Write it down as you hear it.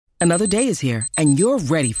Another day is here, and you're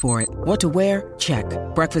ready for it. What to wear? Check.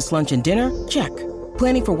 Breakfast, lunch, and dinner? Check.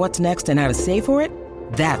 Planning for what's next and how to save for it?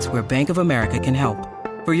 That's where Bank of America can help.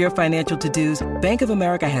 For your financial to-dos, Bank of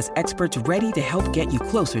America has experts ready to help get you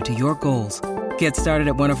closer to your goals. Get started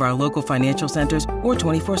at one of our local financial centers or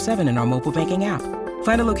 24/7 in our mobile banking app.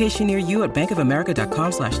 Find a location near you at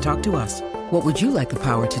bankofamerica.com/talktous. What would you like the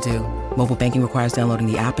power to do? Mobile banking requires downloading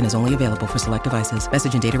the app and is only available for select devices.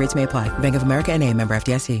 Message and data rates may apply. Bank of America N.A., member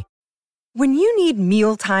FDIC. When you need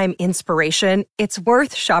mealtime inspiration, it's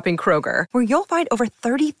worth shopping Kroger, where you'll find over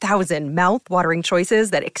 30,000 mouth-watering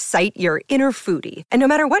choices that excite your inner foodie. And no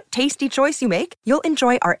matter what tasty choice you make, you'll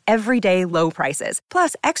enjoy our everyday low prices,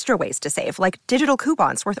 plus extra ways to save, like digital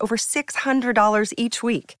coupons worth over $600 each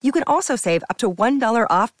week. You can also save up to $1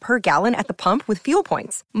 off per gallon at the pump with fuel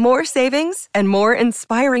points. More savings and more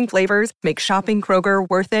inspiring flavors make shopping Kroger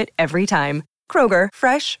worth it every time. Kroger,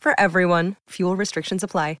 fresh for everyone. Fuel restrictions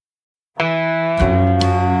apply. Hey,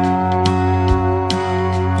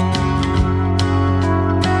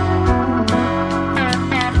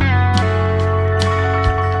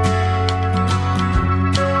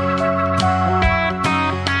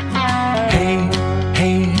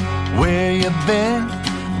 where you been?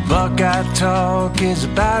 Buckeye Talk is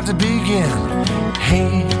about to begin.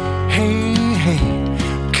 Hey,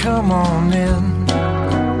 come on in.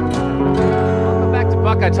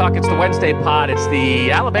 Buckeye Talk, it's the Wednesday pod. It's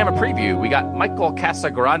the Alabama preview. We got Michael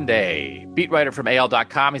Casagrande, beat writer from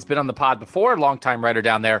AL.com. He's been on the pod before, longtime writer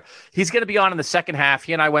down there. He's going to be on in the second half.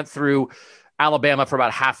 He and I went through Alabama for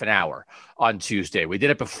about half an hour on Tuesday. We did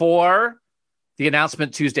it before the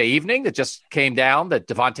announcement Tuesday evening that just came down that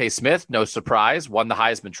Devontae Smith, no surprise, won the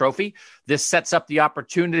Heisman Trophy. This sets up the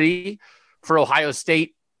opportunity for Ohio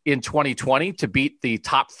State in 2020 to beat the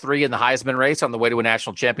top three in the Heisman race on the way to a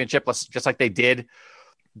national championship, just like they did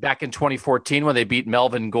back in 2014 when they beat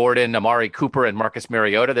Melvin Gordon, Amari Cooper, and Marcus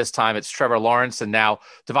Mariota. This time it's Trevor Lawrence, and now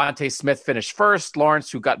Devontae Smith finished first. Lawrence,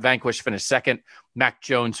 who got vanquished, finished second. Mac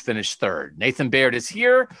Jones finished third. Nathan Baird is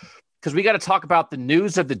here because we got to talk about the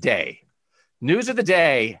news of the day. News of the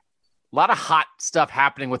day, a lot of hot stuff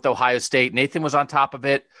happening with Ohio State. Nathan was on top of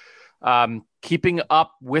it, keeping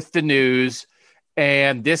up with the news,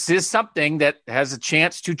 and this is something that has a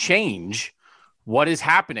chance to change what is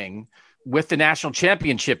happening with the national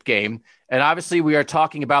championship game. And obviously we are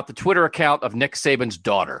talking about the Twitter account of Nick Saban's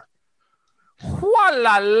daughter.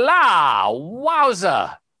 Wah-la-la,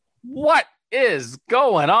 wowza. What is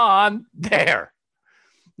going on there?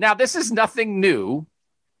 Now, this is nothing new.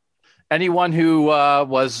 Anyone who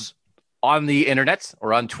was on the internet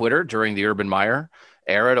or on Twitter during the Urban Meyer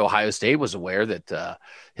era at Ohio State was aware that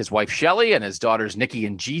his wife, Shelley, and his daughters, Nikki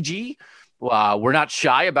and Gigi, were not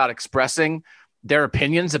shy about expressing their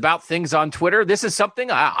opinions about things on Twitter. This is something,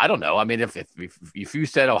 I don't know. I mean, if you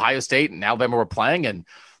said Ohio State and Alabama were playing and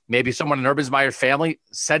maybe someone in Urban Meyer's family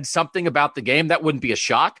said something about the game, that wouldn't be a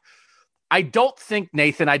shock. I don't think,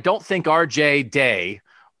 Nathan, RJ Day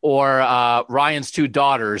or Ryan's two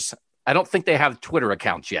daughters, I don't think they have Twitter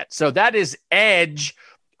accounts yet. So that is edge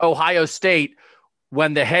Ohio State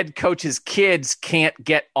when the head coach's kids can't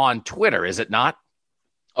get on Twitter, is it not?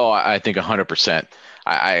 Oh, I think 100%.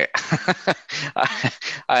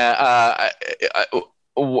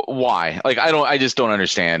 Why? Like, I just don't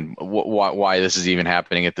understand why this is even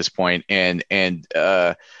happening at this point. And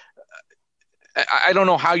I don't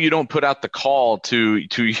know how you don't put out the call to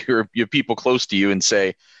your people close to you and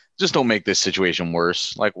say, just don't make this situation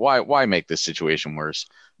worse. Like, why make this situation worse?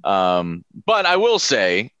 But I will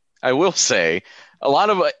say, a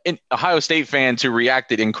lot of Ohio State fans who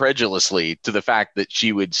reacted incredulously to the fact that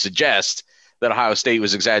she would suggest that Ohio State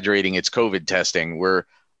was exaggerating its COVID testing were,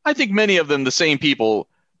 I think, many of them the same people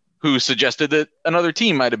who suggested that another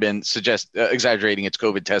team might have been exaggerating its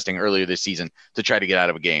COVID testing earlier this season to try to get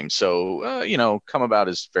out of a game. So, come about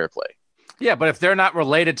as fair play. Yeah, but if they're not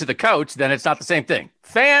related to the coach, then it's not the same thing.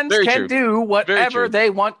 Fans can do whatever they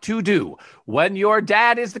want to do. When your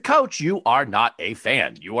dad is the coach, you are not a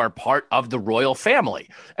fan. You are part of the royal family.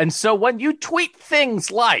 And so when you tweet things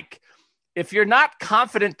like, if you're not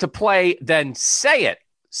confident to play, then say it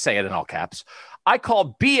in all caps. I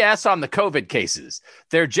call BS on the COVID cases.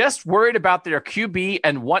 They're just worried about their QB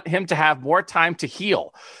and want him to have more time to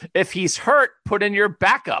heal. If he's hurt, put in your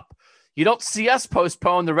backup. You don't see us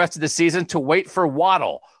postpone the rest of the season to wait for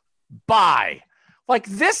Waddle. Bye. Like,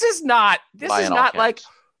 this is not like,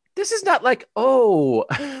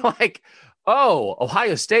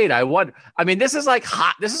 Ohio State, I won. I mean, this is like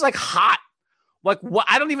hot. Like, what?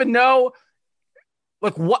 I don't even know.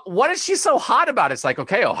 Like, what is she so hot about? It's like,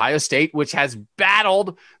 okay, Ohio State, which has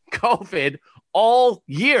battled COVID all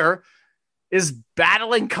year, is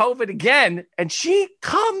battling COVID again, and she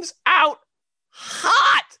comes out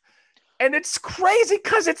hot. And it's crazy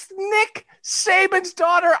because it's Nick Saban's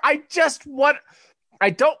daughter. I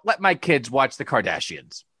don't let my kids watch the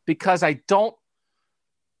Kardashians because I don't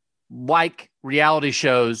like reality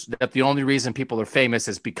shows that the only reason people are famous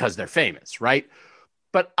is because they're famous, right?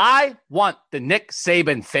 But I want the Nick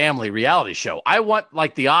Saban family reality show. I want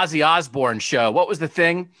like the Ozzy Osbourne show. What was the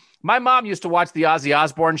thing? My mom used to watch the Ozzy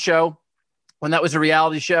Osbourne show when that was a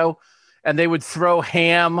reality show. And they would throw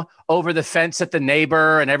ham over the fence at the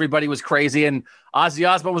neighbor and everybody was crazy. And Ozzy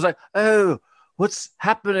Osbourne was like, oh, what's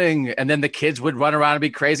happening? And then the kids would run around and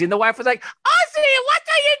be crazy. And the wife was like, Ozzy, what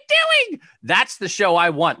are you doing? That's the show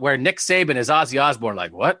I want, where Nick Saban is Ozzy Osbourne.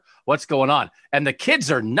 Like, what? What's going on? And the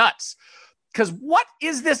kids are nuts. Because what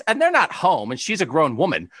is this? And they're not home and she's a grown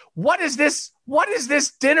woman. What is this? What is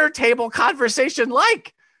this dinner table conversation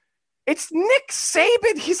like? It's Nick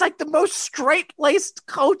Saban. He's like the most straight-laced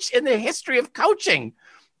coach in the history of coaching.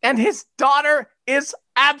 And his daughter is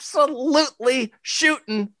absolutely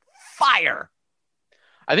shooting fire.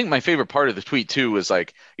 I think my favorite part of the tweet, too, was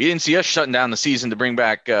like, you didn't see us shutting down the season to bring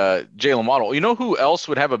back Jalen Waddle. You know who else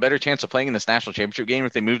would have a better chance of playing in this national championship game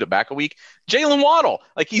if they moved it back a week? Jalen Waddle.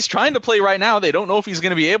 Like, he's trying to play right now. They don't know if he's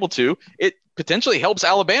going to be able to. It potentially helps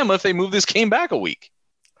Alabama if they move this game back a week.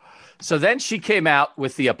 So then she came out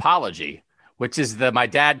with the apology, which is the my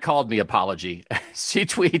dad called me apology. She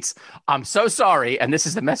tweets, I'm so sorry. And this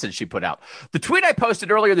is the message she put out. The tweet I posted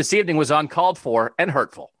earlier this evening was uncalled for and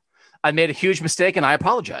hurtful. I made a huge mistake and I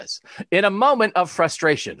apologize. In a moment of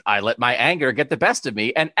frustration, I let my anger get the best of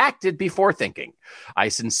me and acted before thinking. I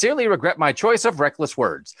sincerely regret my choice of reckless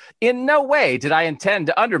words. In no way did I intend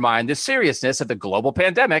to undermine the seriousness of the global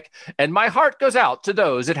pandemic, and my heart goes out to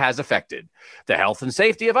those it has affected. The health and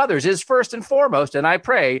safety of others is first and foremost, and I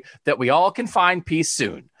pray that we all can find peace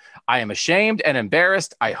soon. I am ashamed and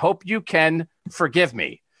embarrassed. I hope you can forgive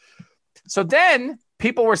me. So then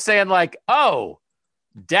people were saying like, oh,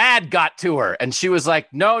 Dad got to her. And she was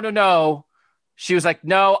like, no. She was like,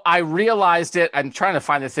 no, I realized it. I'm trying to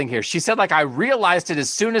find the thing here. She said, like, I realized it as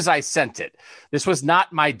soon as I sent it. This was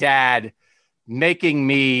not my dad making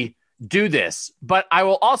me do this. But I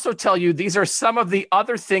will also tell you, these are some of the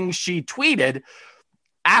other things she tweeted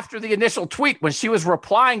after the initial tweet when she was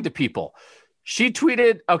replying to people. She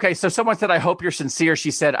tweeted, okay, so someone said, I hope you're sincere.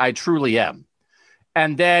 She said, I truly am.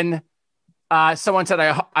 And then someone said,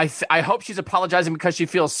 I hope she's apologizing because she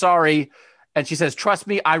feels sorry. And she says, trust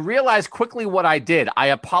me, I realized quickly what I did. I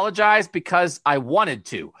apologized because I wanted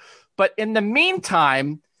to. But in the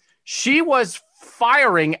meantime, she was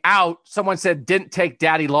firing out. Someone said, didn't take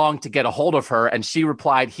daddy long to get a hold of her. And she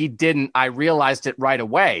replied, he didn't. I realized it right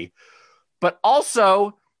away. But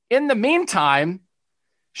also, in the meantime,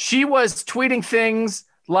 she was tweeting things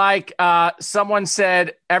like someone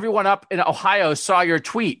said, everyone up in Ohio saw your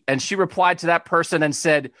tweet. And she replied to that person and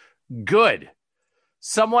said, good.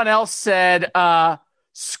 Someone else said, after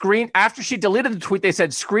she deleted the tweet, they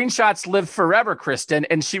said, screenshots live forever, Kristen.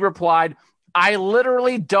 And she replied, I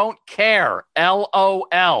literally don't care.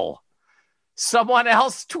 LOL. Someone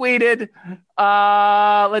else tweeted,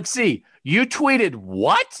 let's see, you tweeted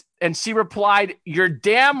what? And she replied, you're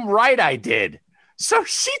damn right I did. So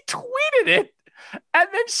she tweeted it. And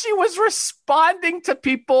then she was responding to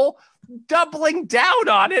people doubling down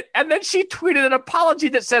on it. And then she tweeted an apology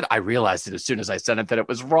that said, I realized it as soon as I sent it that it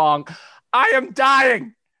was wrong. I am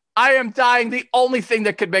dying. The only thing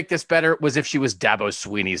that could make this better was if she was Dabo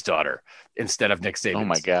Swinney's daughter instead of Nick Saban's. Oh,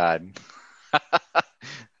 my God.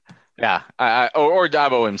 Yeah. Or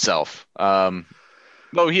Dabo himself.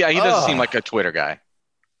 He doesn't seem like a Twitter guy.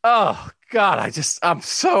 Oh, God.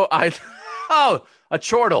 A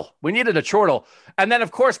chortle. We needed a chortle. And then,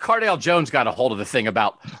 of course, Cardale Jones got a hold of the thing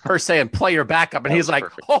about her saying, play your backup. And he's like,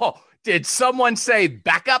 perfect. Oh, did someone say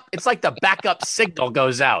backup? It's like the backup signal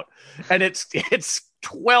goes out. And it's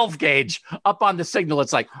 12 gauge up on the signal.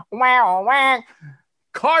 It's like, wow, wow.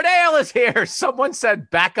 Cardale is here. Someone said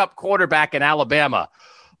backup quarterback in Alabama.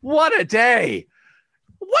 What a day.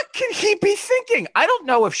 What can he be thinking? I don't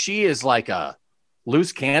know if she is like a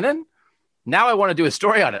loose cannon. Now I want to do a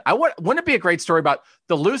story on it. Wouldn't it be a great story about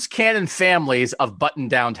the loose cannon families of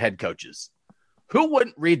button-down head coaches? Who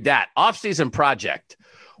wouldn't read that? Off-season project.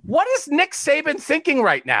 What is Nick Saban thinking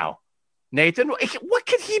right now, Nathan? What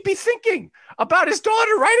could he be thinking about his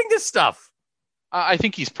daughter writing this stuff? I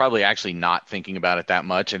think he's probably actually not thinking about it that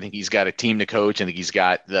much. I think he's got a team to coach. I think he's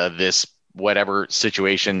got this whatever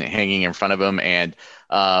situation hanging in front of him. And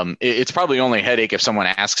it's probably only a headache if someone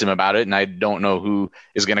asks him about it. And I don't know who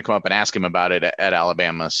is going to come up and ask him about it at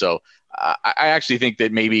Alabama. So I actually think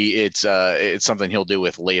that maybe it's something he'll deal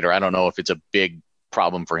with later. I don't know if it's a big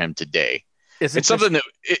problem for him today. It's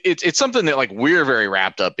something that like we're very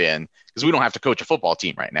wrapped up in because we don't have to coach a football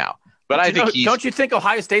team right now. But don't you think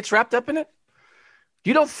Ohio State's wrapped up in it?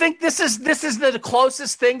 You don't think this is the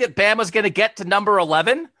closest thing that Bama's going to get to number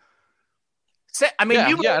 11? I mean,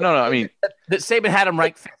 that Saban had him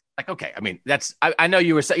ranked fifth. Like, okay, I mean, I know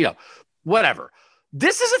you were saying, whatever.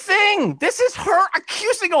 This is a thing. This is her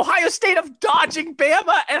accusing Ohio State of dodging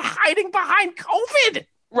Bama and hiding behind COVID.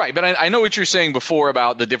 Right, but I know what you're saying before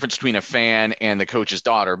about the difference between a fan and the coach's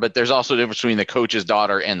daughter, but there's also a difference between the coach's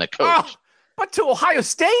daughter and the coach. But to Ohio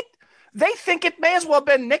State, they think it may as well have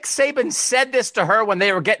been Nick Saban said this to her when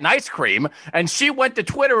they were getting ice cream, and she went to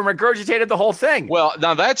Twitter and regurgitated the whole thing. Well,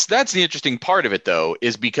 now that's the interesting part of it, though,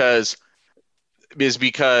 is because there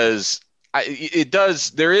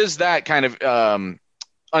is that kind of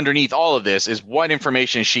underneath all of this is what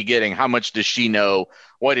information is she getting? How much does she know?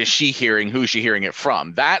 What is she hearing? Who's she hearing it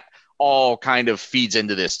from? That all kind of feeds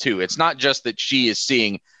into this too. It's not just that she is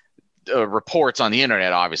seeing reports on the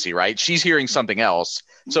internet, obviously, right? She's hearing something else.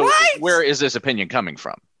 So Where is this opinion coming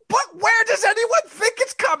from? But where does anyone think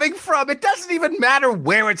it's coming from? It doesn't even matter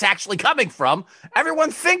where it's actually coming from.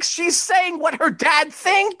 Everyone thinks she's saying what her dad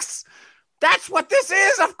thinks. That's what this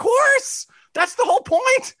is, of course. That's the whole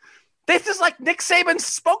point. This is like Nick Saban's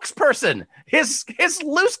spokesperson, his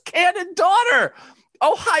loose cannon daughter.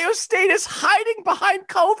 Ohio State is hiding behind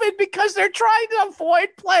COVID because they're trying to avoid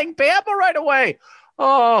playing Bama right away.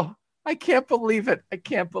 Oh, I can't believe it. I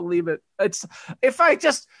can't believe it. If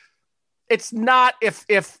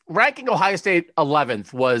ranking Ohio State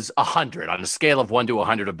 11th was 100 on a scale of 1 to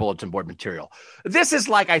 100 of bulletin board material, this is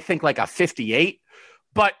I think a 58.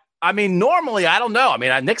 But I mean, normally, I don't know. I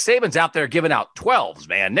mean, Nick Saban's out there giving out 12s,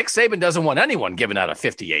 man. Nick Saban doesn't want anyone giving out a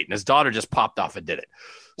 58, and his daughter just popped off and did it.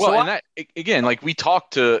 Well, and that, again, we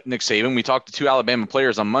talked to Nick Saban. We talked to 2 Alabama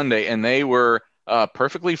players on Monday, and they were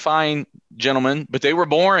perfectly fine gentlemen, but they were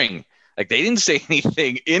boring. They didn't say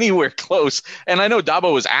anything anywhere close. And I know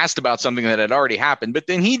Dabo was asked about something that had already happened, but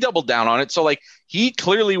then he doubled down on it. So, he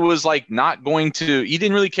clearly was, not going to – he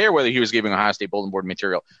didn't really care whether he was giving Ohio State bulletin board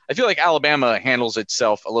material. I feel like Alabama handles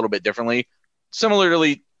itself a little bit differently,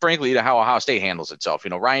 similarly, frankly, to how Ohio State handles itself.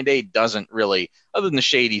 Ryan Day doesn't really – other than the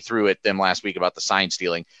shade he threw at them last week about the sign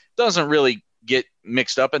stealing, doesn't really get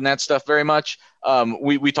mixed up in that stuff very much.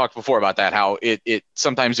 We talked before about that, how it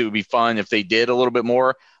sometimes it would be fun if they did a little bit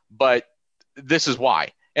more, but this is why.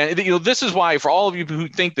 And this is why, for all of you who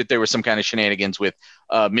think that there was some kind of shenanigans with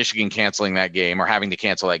Michigan canceling that game or having to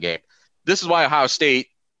cancel that game, this is why Ohio State,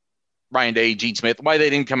 Ryan Day, Gene Smith, why they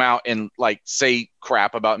didn't come out and say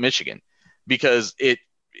crap about Michigan, because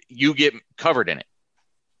you get covered in it.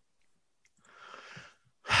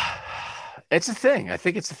 It's a thing. I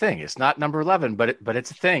think it's a thing. It's not number 11, but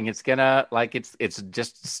it's a thing. It's gonna it's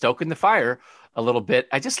just stoking the fire a little bit.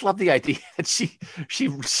 I just love the idea that she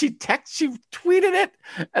tweeted it,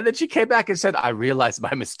 and then she came back and said, "I realized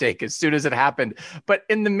my mistake as soon as it happened." But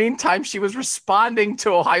in the meantime, she was responding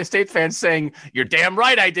to Ohio State fans saying, "You're damn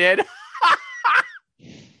right, I did."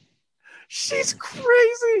 She's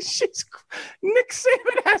crazy. Nick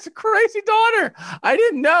Saban has a crazy daughter. I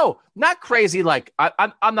didn't know. Not crazy.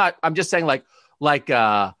 I'm not. I'm just saying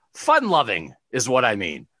fun loving is what I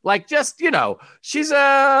mean. She's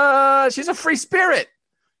a free spirit.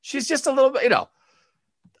 She's just a little bit.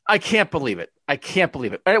 I can't believe it. All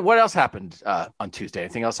right, what else happened on Tuesday?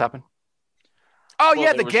 Anything else happen? Oh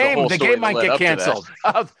yeah, the game. The game might get canceled.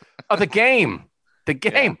 The game. The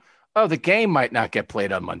game. Yeah. Oh, the game might not get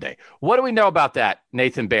played on Monday. What do we know about that,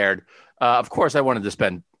 Nathan Baird? Of course, I wanted to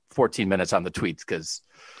spend 14 minutes on the tweets because,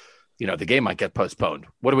 the game might get postponed.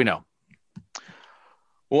 What do we know?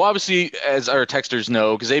 Well, obviously, as our texters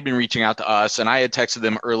know, because they've been reaching out to us, and I had texted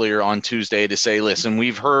them earlier on Tuesday to say, listen,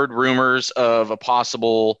 we've heard rumors of a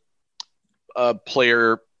possible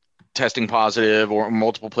player testing positive or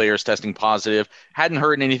multiple players testing positive. Hadn't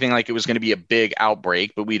heard anything like it was going to be a big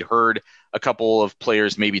outbreak, but we'd heard a couple of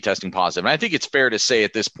players maybe testing positive. And I think it's fair to say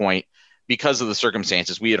at this point, because of the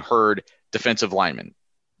circumstances, we had heard defensive linemen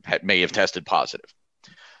may have tested positive.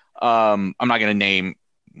 I'm not going to name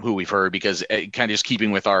who we've heard because kind of just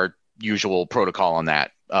keeping with our usual protocol on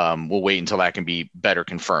that. We'll wait until that can be better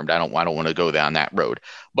confirmed. I don't want to go down that road,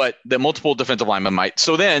 but the multiple defensive linemen might.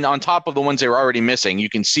 So then on top of the ones they were already missing, you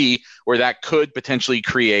can see where that could potentially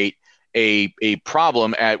create a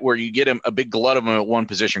problem at where you get a big glut of them at one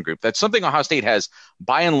position group. That's something Ohio State has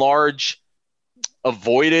by and large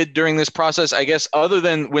avoided during this process, I guess, other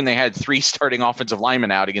than when they had 3 starting offensive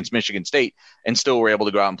linemen out against Michigan State and still were able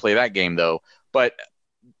to go out and play that game though. But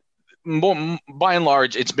by and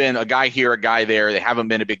large, it's been a guy here, a guy there. They haven't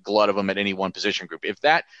been a big glut of them at any one position group. If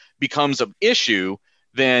that becomes an issue,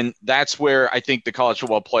 then that's where I think the college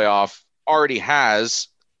football playoff already has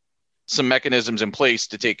some mechanisms in place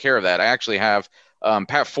to take care of that. I actually have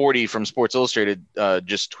Pat Forty from Sports Illustrated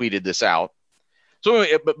just tweeted this out. So,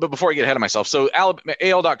 but before I get ahead of myself, so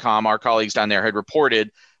AL.com, our colleagues down there, had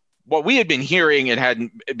reported what we had been hearing and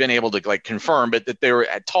hadn't been able to confirm, but that there were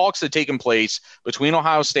talks that had taken place between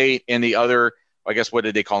Ohio State and the other, I guess, what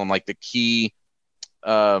did they call them? Like the key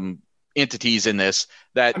entities in this.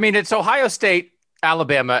 That, I mean, it's Ohio State,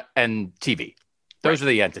 Alabama, and TV. Those are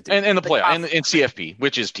the entities. And the playoff, and CFP,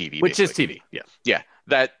 which is TV. Which is TV, yeah. Yeah,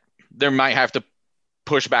 that there might have to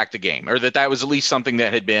push back the game, or that was at least something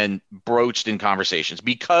that had been broached in conversations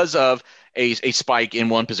because of a spike in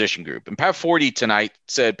one position group. And Pat Forty tonight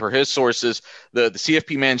said, per his sources, the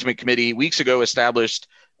CFP Management Committee weeks ago established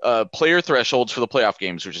player thresholds for the playoff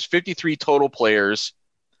games, which is 53 total players,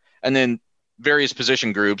 and then various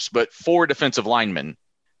position groups, but 4 defensive linemen.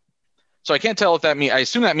 So I can't tell if that means – I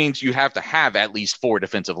assume that means you have to have at least 4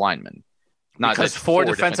 defensive linemen. Not because 4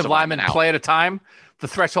 defensive linemen play at a time? The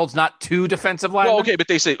threshold's not 2 defensive linemen? Well,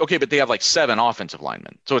 okay, but they have like 7 offensive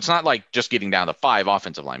linemen. So it's not like just getting down to 5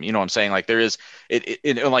 offensive linemen. You know what I'm saying? Like there is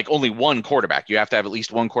like only one quarterback. You have to have at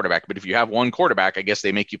least one quarterback. But if you have one quarterback, I guess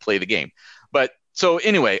they make you play the game. But so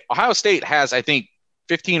anyway, Ohio State has, I think,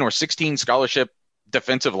 15 or 16 scholarship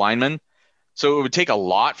defensive linemen. So it would take a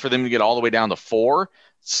lot for them to get all the way down to 4.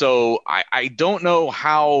 So I don't know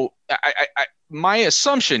how my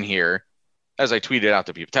assumption here, as I tweeted out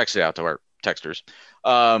to people, texted out to our texters,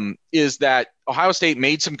 is that Ohio State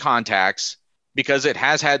made some contacts because it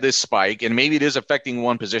has had this spike, and maybe it is affecting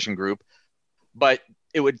one position group, but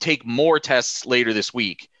it would take more tests later this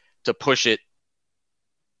week to push it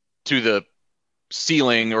to the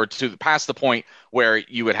ceiling or to past the point where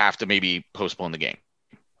you would have to maybe postpone the game.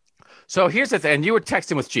 So here's the thing, and you were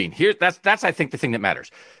texting with Gene. That's I think the thing that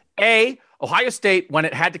matters. Ohio State, when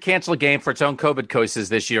it had to cancel a game for its own COVID cases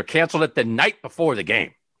this year, canceled it the night before the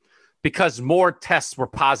game because more tests were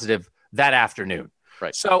positive that afternoon.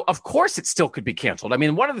 Right. So of course it still could be canceled. I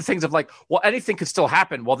mean, one of the things of like, well, anything could still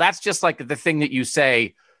happen. Well, that's just like the thing that you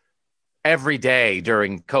say every day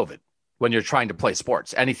during COVID when you're trying to play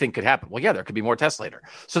sports. Anything could happen. Well, yeah, there could be more tests later.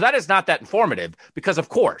 So that is not that informative because, of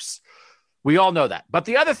course, we all know that. But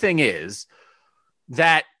the other thing is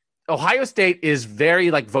that Ohio State is very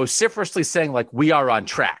like vociferously saying like we are on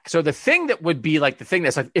track. So the thing that would be like the thing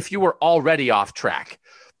that's like if you were already off track.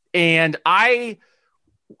 And I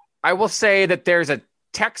will say that there's a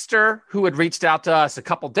texter who had reached out to us a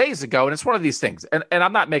couple days ago, and it's one of these things. And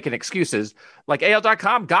I'm not making excuses. Like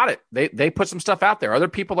AL.com got it. They put some stuff out there. Other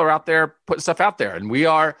people are out there putting stuff out there, and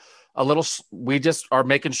we just are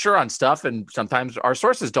making sure on stuff, and sometimes our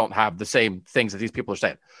sources don't have the same things that these people are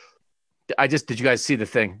saying. Did you guys see the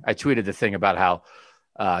thing? I tweeted the thing about how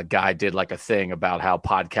a guy did like a thing about how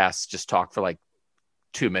podcasts just talk for like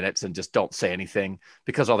 2 minutes and just don't say anything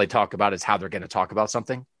because all they talk about is how they're going to talk about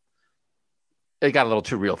something. It got a little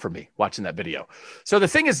too real for me watching that video. So the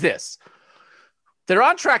thing is this, they're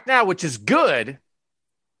on track now, which is good,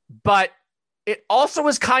 but it also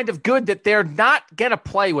is kind of good that they're not going to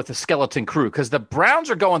play with a skeleton crew because the Browns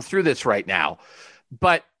are going through this right now.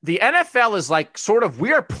 But the NFL is like sort of,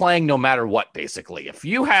 we are playing no matter what, basically. If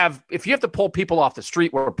you have to pull people off the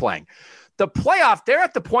street, we're playing. The playoff, they're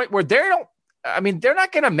at the point where they're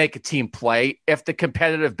not going to make a team play if the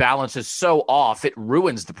competitive balance is so off, it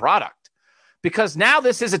ruins the product. Because now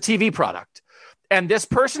this is a TV product. And this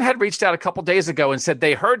person had reached out a couple days ago and said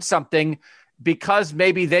they heard something because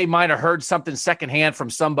maybe they might have heard something secondhand from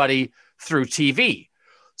somebody through TV.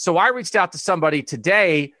 So I reached out to somebody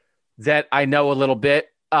today that I know a little bit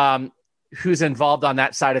who's involved on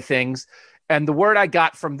that side of things. And the word I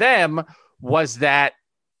got from them was that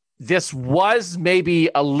this was maybe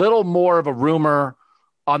a little more of a rumor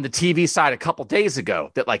on the TV side a couple days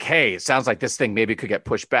ago that like, hey, it sounds like this thing maybe could get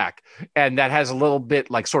pushed back. And that has a little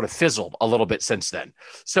bit like sort of fizzled a little bit since then.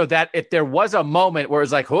 So that if there was a moment where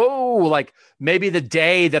it's like, oh, like maybe the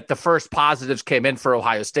day that the first positives came in for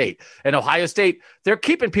Ohio State, and Ohio State, they're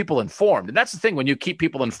keeping people informed. And that's the thing, when you keep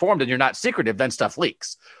people informed and you're not secretive, then stuff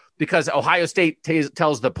leaks. Because Ohio State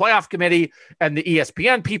tells the playoff committee and the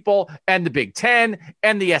ESPN people and the Big Ten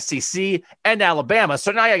and the SEC and Alabama.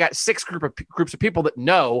 So now I got 6 groups of people that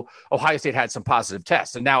know Ohio State had some positive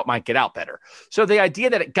tests, and now it might get out better. So the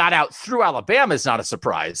idea that it got out through Alabama is not a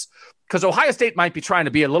surprise, because Ohio State might be trying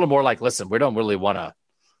to be a little more like, listen, we don't really want to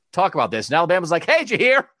talk about this. And Alabama's like, hey, did you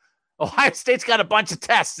hear? Ohio State's got a bunch of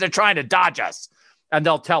tests. They're trying to dodge us. And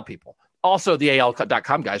they'll tell people. Also, the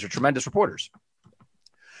AL.com guys are tremendous reporters.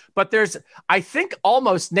 But I think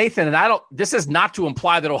almost, Nathan, and this is not to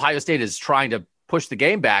imply that Ohio State is trying to push the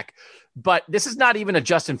game back, but this is not even a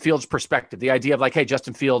Justin Fields perspective. The idea of like, hey,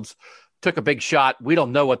 Justin Fields took a big shot. We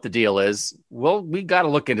don't know what the deal is. Well, we got to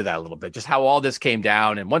look into that a little bit, just how all this came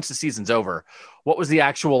down. And once the season's over, what was the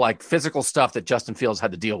actual like physical stuff that Justin Fields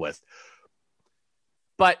had to deal with?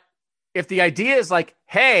 But if the idea is like,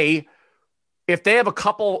 hey, if they have a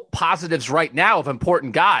couple positives right now of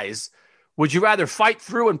important guys, would you rather fight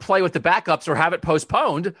through and play with the backups or have it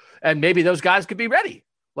postponed and maybe those guys could be ready?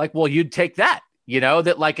 Like, well, you'd take that,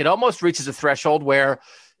 that like it almost reaches a threshold where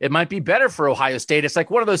it might be better for Ohio State. It's like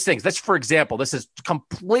one of those things. That's, for example, this is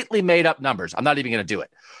completely made up numbers. I'm not even going to do it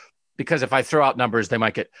because if I throw out numbers, they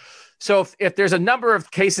might get. So if there's a number of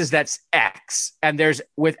cases that's X and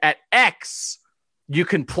at X, you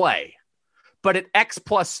can play, but at X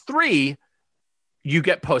plus 3, you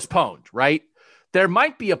get postponed, right? There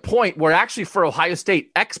might be a point where actually for Ohio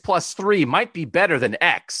State, X plus 3 might be better than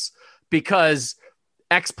X because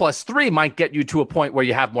X plus 3 might get you to a point where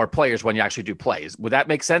you have more players when you actually do plays. Would that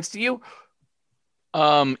make sense to you?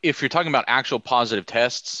 If you're talking about actual positive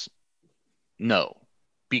tests, no.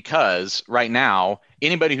 Because right now,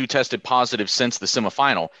 anybody who tested positive since the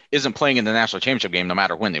semifinal isn't playing in the national championship game no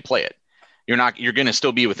matter when they play it. You're going to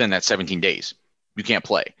still be within that 17 days. You can't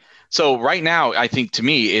play. So right now, I think to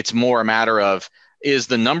me, it's more a matter of, is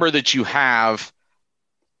the number that you have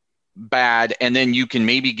bad, and then you can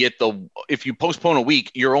maybe get if you postpone a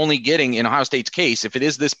week, you're only getting, in Ohio State's case, if it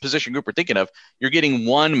is this position group we're thinking of, you're getting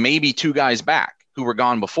 1, maybe 2 guys back who were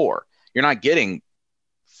gone before. You're not getting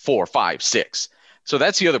 4, 5, 6. So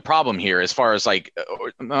that's the other problem here as far as like,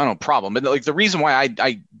 I don't know, problem. But like the reason why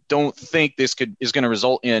I don't think this is going to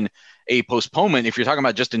result in a postponement, if you're talking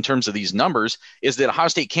about just in terms of these numbers, is that Ohio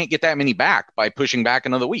State can't get that many back by pushing back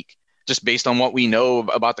another week, just based on what we know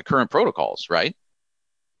about the current protocols, right?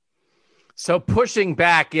 So pushing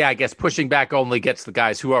back, I guess pushing back only gets the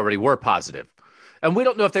guys who already were positive. And we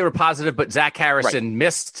don't know if they were positive, but Zach Harrison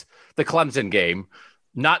missed the Clemson game,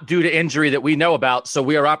 not due to injury that we know about. So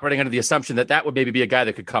we are operating under the assumption that would maybe be a guy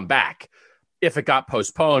that could come back if it got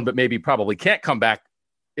postponed, but maybe probably can't come back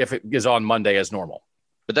if it is on Monday as normal.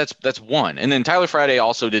 But that's one. And then Tyler Friday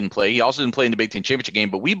also didn't play. He also didn't play in the Big Ten Championship game,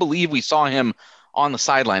 but we believe we saw him on the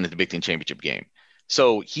sideline at the Big Ten Championship game.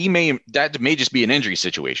 So that may just be an injury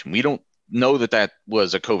situation. We don't know that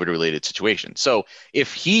was a COVID-related situation. So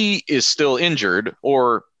if he is still injured,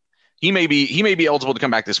 or he may be eligible to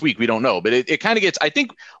come back this week, we don't know. But it kind of gets, I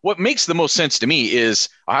think what makes the most sense to me is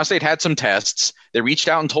Ohio State had some tests. They reached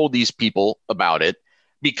out and told these people about it,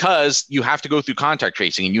 because you have to go through contact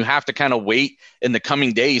tracing and you have to kind of wait in the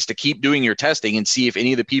coming days to keep doing your testing and see if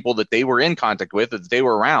any of the people that they were in contact with, that they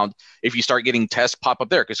were around, if you start getting tests pop up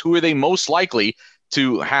there. Because who are they most likely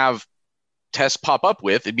to have tests pop up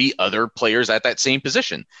with? It'd be other players at that same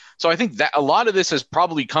position. So I think that a lot of this has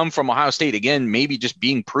probably come from Ohio State, again, maybe just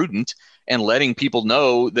being prudent and letting people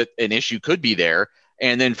know that an issue could be there,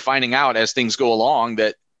 and then finding out as things go along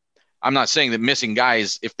that, I'm not saying that missing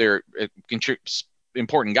guys, if they're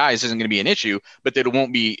important guys, isn't going to be an issue, but that it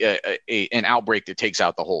won't be an outbreak that takes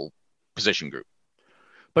out the whole position group.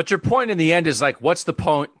 But your point in the end is like, what's the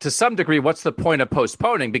point? To some degree, what's the point of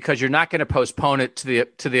postponing? Because you're not going to postpone it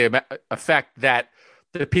to the effect that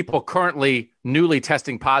the people currently newly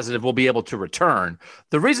testing positive will be able to return.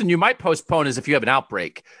 The reason you might postpone is if you have an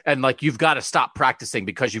outbreak and like you've got to stop practicing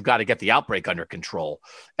because you've got to get the outbreak under control.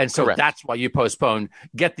 And so Correct. That's why you postpone,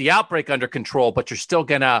 get the outbreak under control, but you're still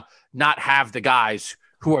going to not have the guys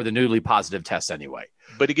who are the newly positive tests anyway.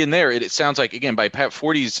 But again, it sounds like, again, by Pat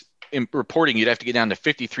Forty's reporting, you'd have to get down to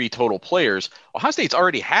 53 total players. Ohio State's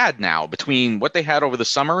already had now, between what they had over the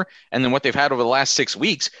summer and then what they've had over the last 6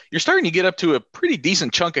 weeks, you're starting to get up to a pretty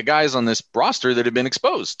decent chunk of guys on this roster that have been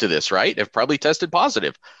exposed to this, right? Have probably tested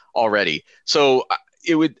positive already. So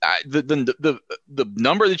it would the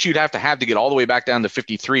number that you'd have to get all the way back down to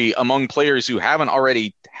 53 among players who haven't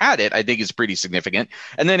already had it, I think is pretty significant.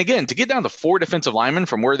 And then again, to get down to 4 defensive linemen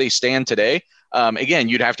from where they stand today, again,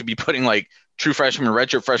 you'd have to be putting like true freshmen and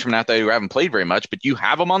redshirt freshmen out there who haven't played very much, but you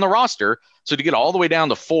have them on the roster. So to get all the way down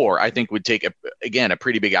to 4, I think would take a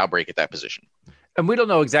pretty big outbreak at that position. And we don't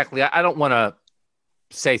know exactly. I don't want to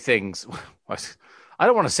say things. I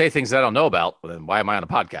don't want to say things that I don't know about. Then why am I on a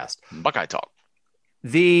podcast? Buckeye talk.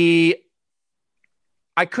 I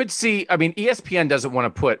could see, ESPN doesn't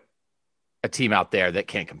want to put a team out there that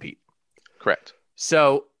can't compete. Correct.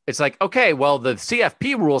 So it's like, okay, well, the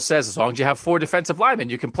CFP rule says as long as you have 4 defensive linemen,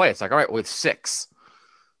 you can play. It's like, all right, with 6.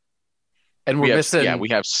 And we're missing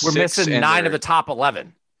 9 of the top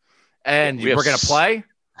 11. And we're going to play?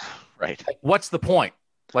 Right. What's the point?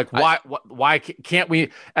 Like, why can't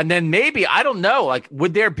we? And then maybe, I don't know, like,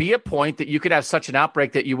 would there be a point that you could have such an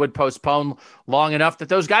outbreak that you would postpone long enough that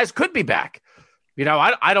those guys could be back? You know,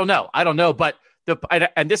 I don't know. I don't know. But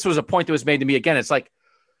and this was a point that was made to me again. It's like,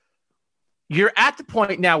 you're at the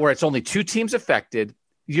point now where it's only 2 teams affected.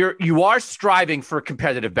 You are striving for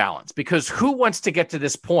competitive balance, because who wants to get to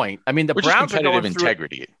this point? I mean, the Browns are going through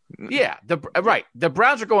integrity. Yeah, the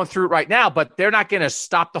Browns are going through it right now, but they're not going to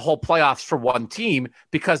stop the whole playoffs for one team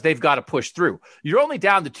because they've got to push through. You're only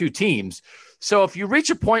down to 2 teams. So if you reach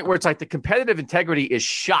a point where it's like the competitive integrity is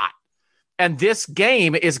shot and this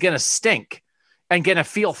game is going to stink and going to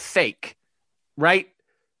feel fake, right?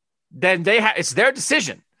 Then it's their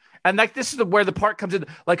decision. And like, this is where the part comes in.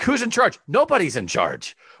 Like, who's in charge? Nobody's in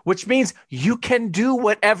charge, which means you can do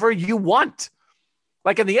whatever you want.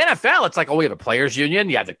 Like in the NFL, it's like, oh, we have a players union.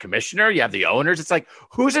 You have the commissioner, you have the owners. It's like,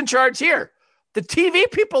 who's in charge here? The TV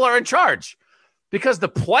people are in charge, because the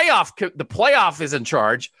playoff is in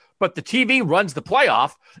charge, but the TV runs the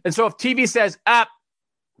playoff. And so if TV says,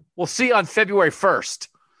 we'll see you on February 1st,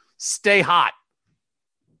 stay hot,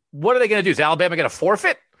 what are they going to do? Is Alabama going to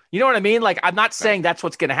forfeit? You know what I mean? Like, I'm not saying that's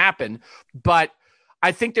what's going to happen, but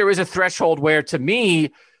I think there is a threshold where, to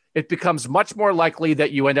me, it becomes much more likely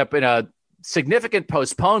that you end up in a significant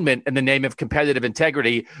postponement in the name of competitive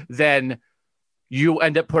integrity than you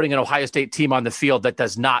end up putting an Ohio State team on the field that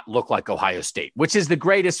does not look like Ohio State, which is the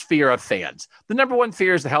greatest fear of fans. The number one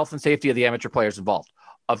fear is the health and safety of the amateur players involved,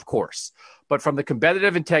 of course. But from the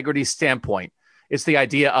competitive integrity standpoint, it's the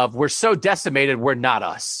idea of, we're so decimated, we're not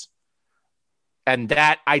us. And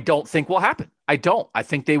that, I don't think, will happen. I don't. I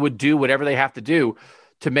think they would do whatever they have to do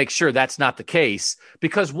to make sure that's not the case.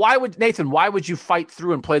 Because why would you fight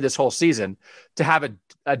through and play this whole season to have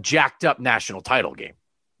a jacked up national title game,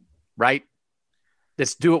 right?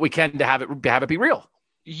 Let's do what we can to have it be real.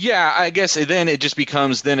 Yeah, I guess then it just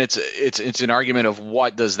becomes, then it's an argument of,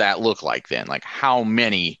 what does that look like then? Like, how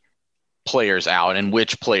many players out and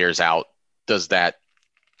which players out does that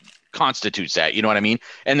constitutes that? You know what I mean?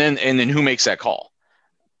 And then who makes that call?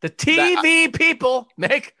 The TV people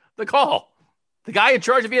make the call. The guy in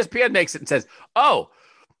charge of ESPN makes it and says, oh,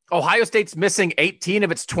 Ohio State's missing 18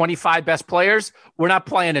 of its 25 best players. We're not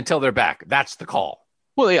playing until they're back. That's the call.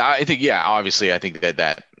 Well, yeah, I think, obviously, I think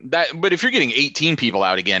that, but if you're getting 18 people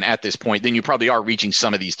out again at this point, then you probably are reaching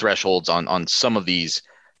some of these thresholds on some of these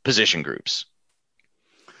position groups.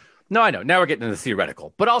 No, I know. Now we're getting into the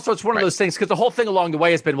theoretical. But also, it's one of those things, because the whole thing along the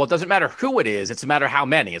way has been, well, it doesn't matter who it is. It's a matter how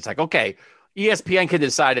many. It's like, okay, ESPN can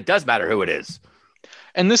decide it does matter who it is.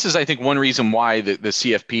 And this is, I think, one reason why the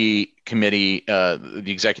CFP committee, the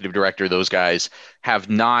executive director, those guys have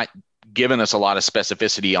not given us a lot of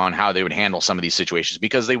specificity on how they would handle some of these situations,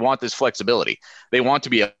 because they want this flexibility. They want to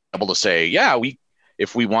be able to say,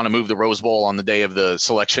 if we want to move the Rose Bowl on the day of the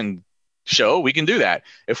selection show, we can do that.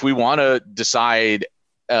 If we want to decide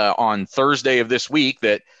on Thursday of this week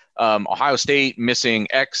that Ohio State missing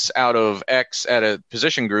X out of X at a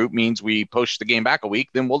position group means we push the game back a week,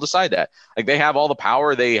 then we'll decide that. Like, they have all the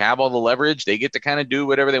power, they have all the leverage, they get to kind of do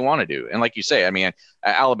whatever they want to do. And like you say, I mean,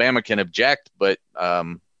 Alabama can object, but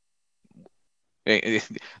either you're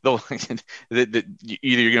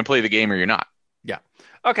going to play the game or you're not. Yeah.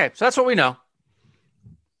 Okay. So that's what we know.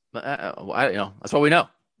 That's what we know.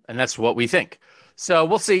 And that's what we think. So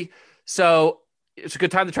we'll see. So it's a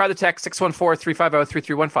good time to try the text,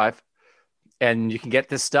 614-350-3315. And you can get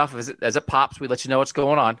this stuff as it pops. We let you know what's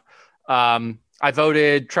going on. I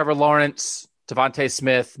voted Trevor Lawrence, Devontae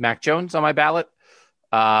Smith, Mac Jones on my ballot.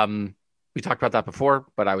 We talked about that before,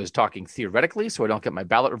 but I was talking theoretically, so I don't get my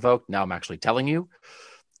ballot revoked. Now I'm actually telling you.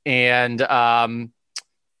 And I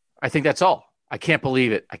think that's all. I can't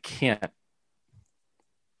believe it. I can't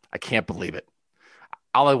believe it.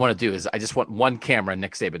 All I want to do is I just want one camera in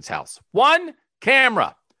Nick Saban's house. One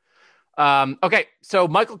camera. Okay, so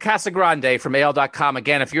Michael Casagrande from AL.com.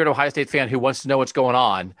 Again, if you're an Ohio State fan who wants to know what's going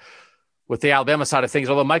on with the Alabama side of things,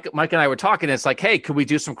 although Mike and I were talking, it's like, hey, could we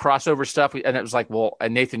do some crossover stuff? And it was like, well,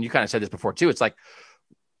 and Nathan, you kind of said this before too. It's like,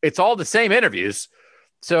 it's all the same interviews.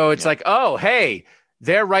 So it's like, oh, hey,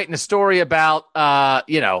 they're writing a story about,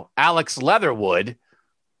 Alex Leatherwood.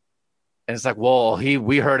 And it's like, well,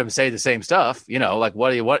 we heard him say the same stuff, like,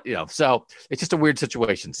 so it's just a weird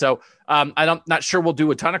situation. So I'm not sure we'll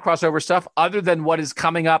do a ton of crossover stuff other than what is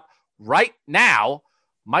coming up right now.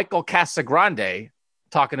 Michael Casagrande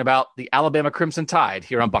talking about the Alabama Crimson Tide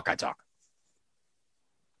here on Buckeye Talk.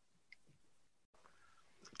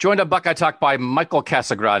 Joined on Buckeye Talk by Michael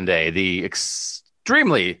Casagrande, the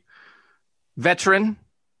extremely veteran,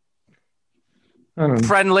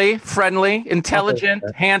 friendly, intelligent,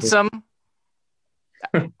 handsome.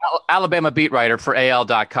 Alabama beat writer for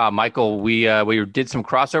AL.com. Michael, we did some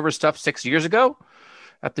crossover stuff 6 years ago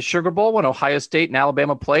at the Sugar Bowl when Ohio State and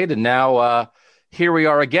Alabama played, and now here we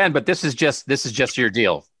are again. But this is just your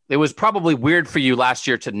deal. It was probably weird for you last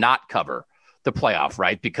year to not cover the playoff,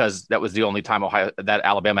 right? Because that was the only time that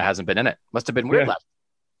Alabama hasn't been in it. Must have been weird last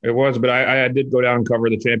year. It was, but I did go down and cover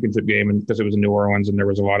the championship game, and because it was in New Orleans and there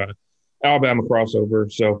was a lot of Alabama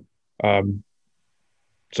crossover. So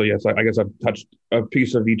yes, I guess I've touched a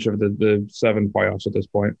piece of each of the 7 playoffs at this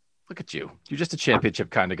point. Look at you. You're just a championship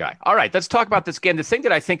kind of guy. All right, let's talk about this game. The thing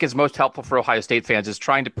that I think is most helpful for Ohio State fans is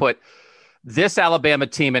trying to put this Alabama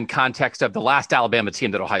team in context of the last Alabama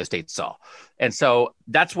team that Ohio State saw. And so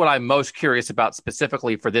that's what I'm most curious about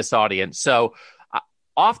specifically for this audience. So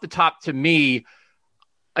off the top, to me,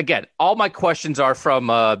 again, all my questions are from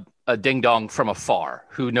a ding-dong from afar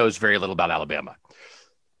who knows very little about Alabama.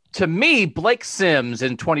 To me, Blake Sims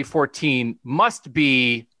in 2014 must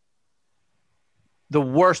be the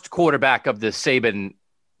worst quarterback of the Saban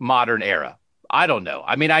modern era. I don't know.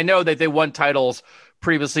 I mean, I know that they won titles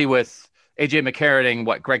previously with A.J. McCarron,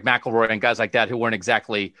 Greg McElroy, and guys like that who weren't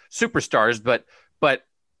exactly superstars, but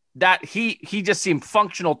that he just seemed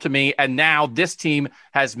functional to me. And now this team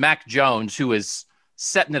has Mac Jones, who is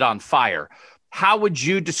setting it on fire. How would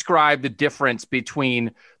you describe the difference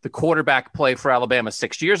between the quarterback play for Alabama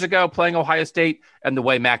 6 years ago playing Ohio State and the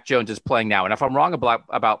way Mac Jones is playing now? And if I'm wrong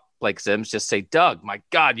about Blake Sims, just say, Doug, my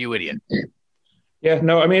God, you idiot. Yeah,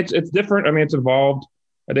 no, I mean, it's different. I mean, it's evolved.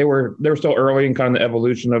 They were still early in kind of the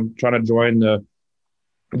evolution of trying to join the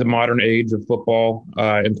modern age of football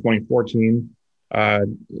in 2014.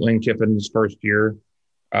 Lane Kiffin's first year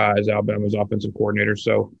as Alabama's offensive coordinator.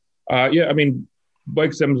 So, yeah, I mean,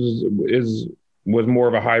 Blake Sims was more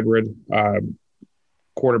of a hybrid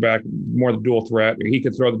quarterback, more the dual threat. He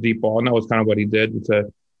could throw the deep ball, and that was kind of what he did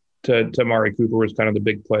to Amari Cooper was kind of the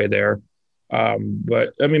big play there.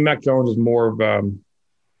 But I mean, Mac Jones is more of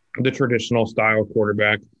the traditional style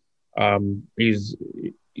quarterback. He's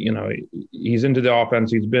into the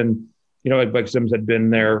offense. He's been, like Blake Sims had been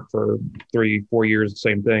there for 3-4 years, the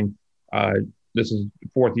same thing. This is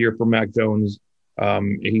 4th year for Mac Jones.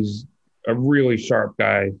 He's a really sharp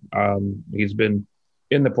guy. He's been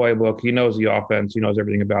in the playbook. He knows the offense. He knows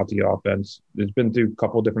everything about the offense. He's been through a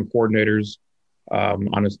couple of different coordinators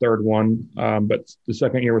on his 3rd one, but the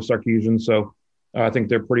 2nd year was Sarkisian. So I think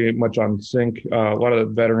they're pretty much on sync. A lot of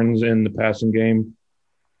the veterans in the passing game,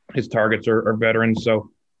 his targets are veterans.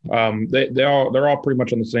 So they're all pretty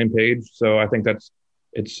much on the same page. So I think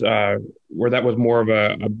it's where that was more of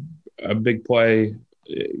a big play.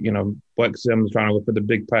 Blake Sims trying to look for the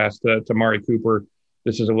big pass to Amari Cooper.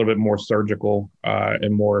 This is a little bit more surgical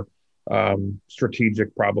and more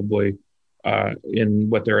strategic, probably, in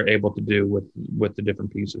what they're able to do with the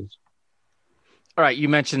different pieces. All right, you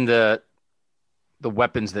mentioned the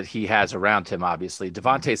weapons that he has around him. Obviously,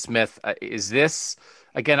 Devontae Smith is this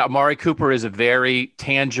again. Amari Cooper is a very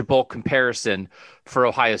tangible comparison for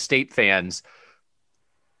Ohio State fans.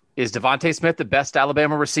 Is Devontae Smith the best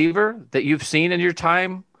Alabama receiver that you've seen in your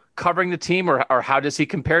time covering the team, or how does he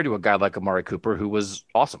compare to a guy like Amari Cooper, who was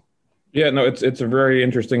awesome? Yeah, no, it's a very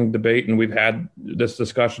interesting debate, and we've had this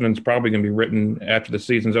discussion, and it's probably going to be written after the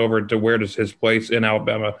season's over to where does his place in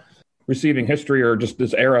Alabama receiving history or just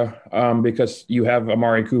this era, because you have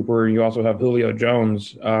Amari Cooper and you also have Julio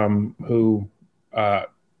Jones, who,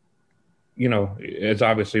 is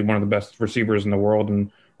obviously one of the best receivers in the world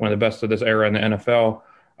and one of the best of this era in the NFL.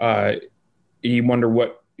 You wonder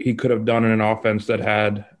what he could have done in an offense that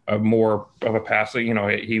had a more of a passing.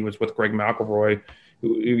 He was with Greg McElroy.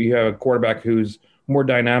 You have a quarterback who's more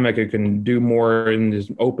dynamic and can do more in his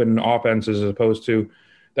open offenses as opposed to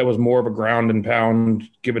that was more of a ground and pound,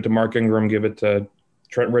 give it to Mark Ingram, give it to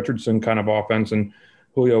Trent Richardson kind of offense. And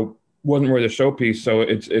Julio wasn't really the showpiece. So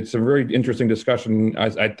it's a very interesting discussion.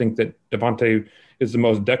 I think that Devontae is the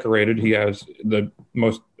most decorated. He has the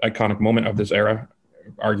most iconic moment of this era,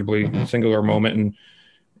 arguably a singular moment in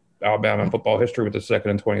Alabama football history with the 2nd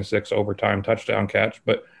and 26 overtime touchdown catch.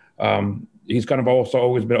 But he's kind of also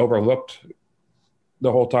always been overlooked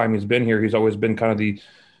the whole time he's been here. He's always been kind of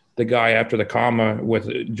the guy after the comma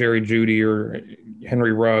with Jerry Jeudy or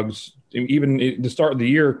Henry Ruggs. Even at the start of the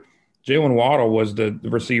year, Jalen Waddle was the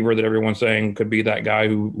receiver that everyone's saying could be that guy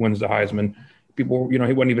who wins the Heisman. People, he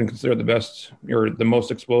wasn't even considered the best or the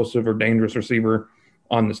most explosive or dangerous receiver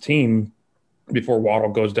on this team before Waddle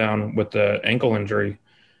goes down with the ankle injury.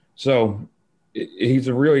 So he's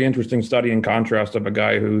a really interesting study in contrast of a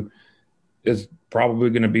guy who is probably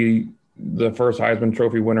going to be the first Heisman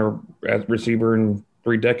Trophy winner as receiver in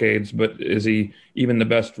 3 decades, but is he even the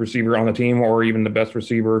best receiver on the team or even the best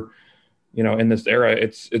receiver in this era,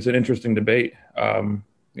 it's an interesting debate.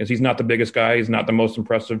 Because he's not the biggest guy. He's not the most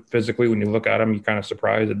impressive physically. When you look at him, you're kind of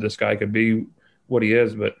surprised that this guy could be what he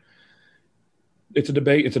is. But it's a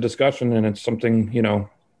debate, it's a discussion, and it's something, I don't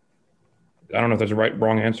know if there's a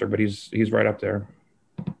wrong answer, but he's right up there.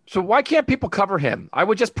 So why can't people cover him? I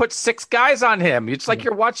would just put 6 guys on him. It's like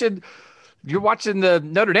you're watching the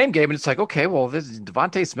Notre Dame game, and it's like, okay, well, this is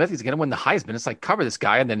Devontae Smith. He's going to win the Heisman. It's like, cover this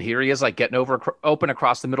guy, and then here he is, like getting open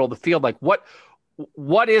across the middle of the field. Like,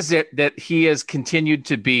 what is it that he has continued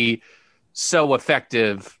to be so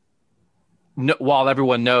effective? While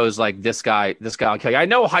everyone knows, like, this guy will kill you. I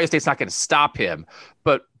know Ohio State's not going to stop him,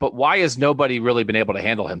 but why has nobody really been able to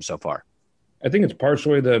handle him so far? I think it's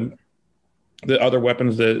partially the other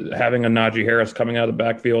weapons, having a Najee Harris coming out of the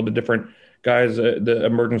backfield, the different guys, the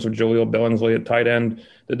emergence of Jaleel Billingsley at tight end,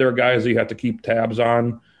 that there are guys that you have to keep tabs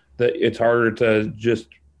on, that it's harder to just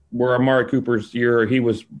 – where Amari Cooper's year, he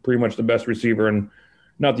was pretty much the best receiver, and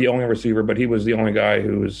not the only receiver, but he was the only guy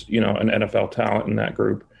who was, an NFL talent in that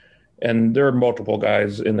group. And there are multiple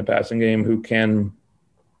guys in the passing game who can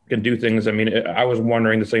do things. I mean, I was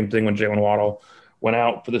wondering the same thing when Jalen Waddle went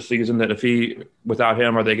out for the season, that without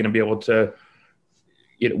him, are they going to be able to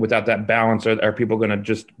 – without that balance, are people going to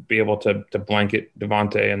just be able to blanket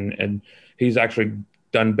Devontae? And he's actually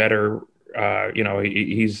done better.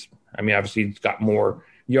 He's obviously he's got more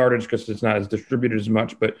yardage because it's not as distributed as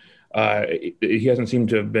much, but he hasn't seemed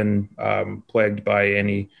to have been plagued by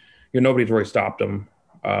any, nobody's really stopped him.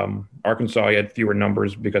 Arkansas, he had fewer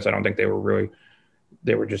numbers because I don't think they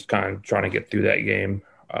were just kind of trying to get through that game.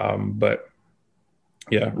 But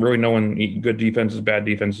yeah, really no one, good defenses, bad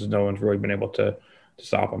defenses, no one's really been able to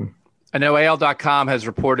stop him. I know AL.com has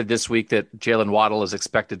reported this week that Jalen Waddle is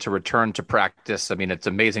expected to return to practice. I mean, it's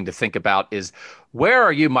amazing to think about. Where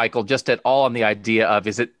are you, Michael, just at all on the idea of,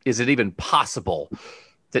 is it even possible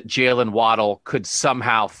that Jalen Waddle could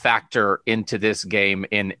somehow factor into this game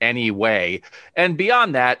in any way? And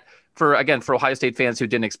beyond that, for Ohio State fans who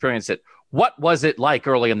didn't experience it, what was it like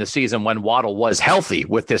early in the season when Waddle was healthy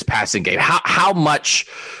with this passing game? How much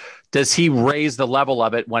does he raise the level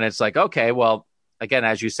of it when it's like, okay, well, again,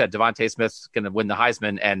 as you said, Devontae Smith's going to win the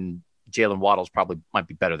Heisman, and Jalen Waddle's probably might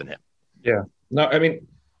be better than him. Yeah. No, I mean,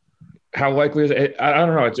 how likely is it? I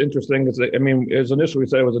don't know. It's interesting. It was initially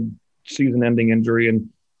said it was a season-ending injury, and,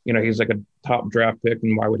 he's like a top draft pick,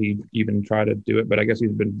 and why would he even try to do it? But I guess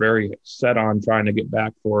he's been very set on trying to get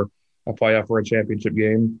back for a playoff or a championship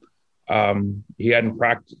game. He hadn't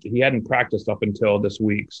practiced up until this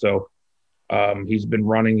week. So he's been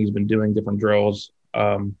running, he's been doing different drills.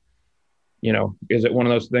 Is it one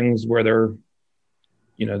of those things where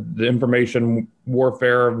the information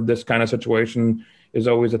warfare of this kind of situation is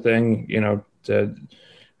always a thing, to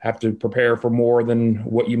have to prepare for more than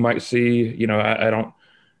what you might see.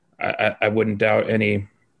 I wouldn't doubt any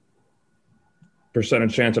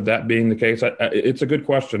percentage chance of that being the case. It's a good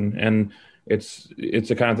question. And it's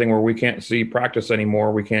the kind of thing where we can't see practice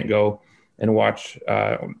anymore. We can't go and watch,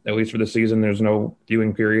 at least for the season. There's no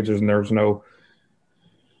viewing periods. There's no,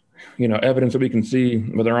 evidence that we can see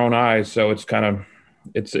with our own eyes. So it's kind of,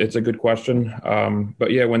 it's a good question.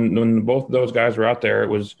 But yeah, when both of those guys were out there, it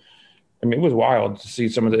was wild to see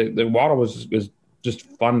some of the Waddle was just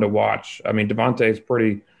fun to watch. I mean, Devontae's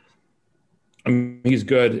he's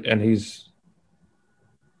good, and he's,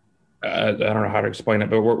 I don't know how to explain it,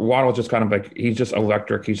 but Waddle's just kind of like, he's just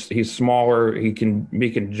electric. He's smaller. He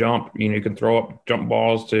can jump, you can throw up jump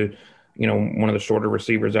balls to, one of the shorter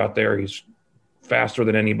receivers out there. He's faster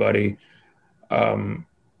than anybody.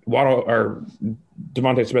 Waddle or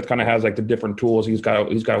Devontae Smith kind of has like the different tools. He's got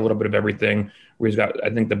a little bit of everything, where he's got,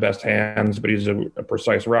 I think, the best hands, but he's a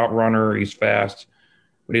precise route runner. He's fast,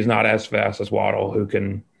 but he's not as fast as Waddle, who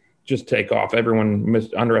can just take off. Everyone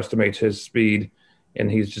underestimates his speed,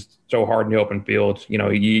 and he's just so hard in the open field. You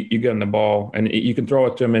get him the ball, and you can throw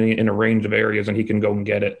it to him in a range of areas, and he can go and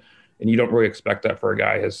get it. And you don't really expect that for a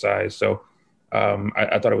guy his size. So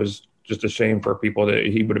I thought it was just a shame for people that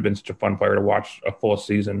he would have been such a fun player to watch a full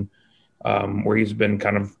season, where he's been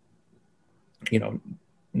kind of,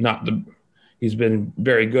 he's been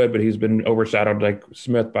very good, but he's been overshadowed like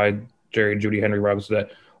Smith by Jerry and Judy Henry Ruggs,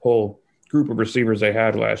 that whole group of receivers they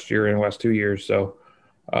had last year and the last 2 years. So,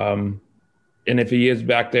 and if he is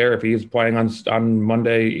back there, if he is playing on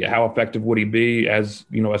Monday, how effective would he be as,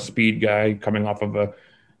 a speed guy coming off of a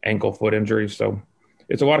ankle foot injury? So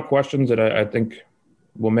it's a lot of questions that I think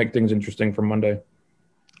will make things interesting for Monday.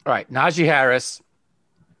 All right. Najee Harris,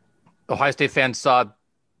 Ohio State fans saw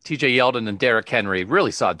TJ Yeldon and Derrick Henry,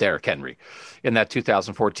 really saw Derrick Henry in that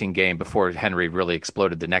 2014 game before Henry really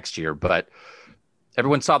exploded the next year. But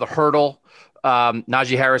everyone saw the hurdle.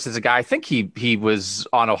 Najee Harris is a guy, I think he was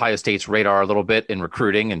on Ohio State's radar a little bit in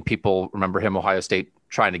recruiting, and people remember him, Ohio State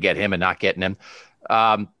trying to get him and not getting him.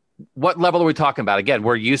 What level are we talking about? Again,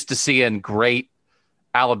 we're used to seeing great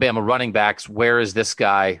Alabama running backs. Where is this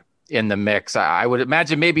guy in the mix? I would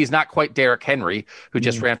imagine maybe he's not quite Derrick Henry, who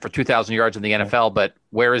just ran for 2,000 yards in the NFL, but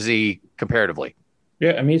where is he comparatively?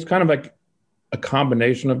 Yeah, I mean, he's kind of like a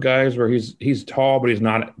combination of guys where he's tall, but he's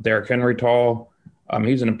not Derrick Henry tall.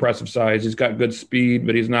 He's an impressive size. He's got good speed,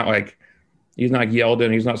 but he's not like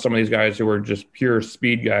Yeldon. He's not some of these guys who are just pure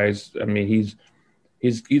speed guys. I mean, he's a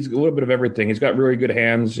little bit of everything. He's got really good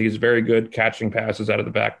hands. He's very good catching passes out of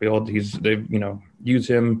the backfield. They've use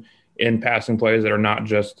him in passing plays that are not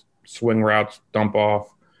just swing routes, dump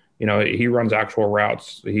off. He runs actual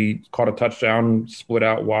routes. He caught a touchdown, split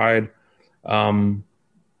out wide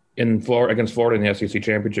in Florida against Florida in the SEC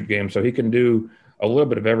championship game. So he can do a little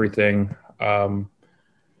bit of everything.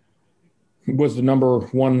 Was the number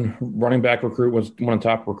one running back recruit, was one of the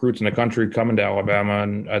top recruits in the country coming to Alabama.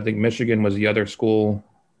 And I think Michigan was the other school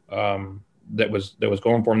that was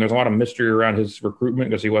going for him. There's a lot of mystery around his recruitment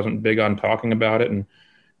because he wasn't big on talking about it. And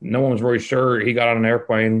no one was really sure. He got on an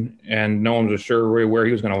airplane and no one was sure where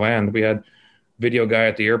he was going to land. We had video guy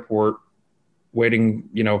at the airport waiting,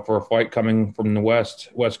 for a flight coming from the West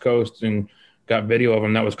Coast, and got video of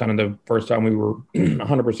him. That was kind of the first time we were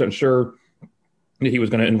 100% sure he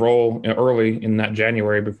was going to enroll early in that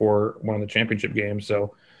January before one of the championship games.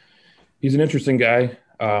 So he's an interesting guy,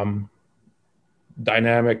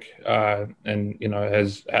 dynamic, and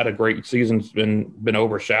has had a great season. It's been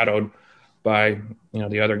overshadowed by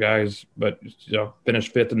the other guys, but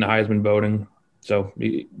finished fifth in the Heisman voting. So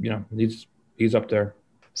he's up there.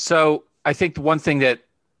 So I think the one thing that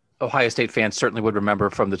Ohio State fans certainly would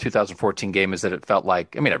remember from the 2014 game is that it felt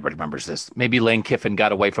like, everybody remembers this. Maybe Lane Kiffin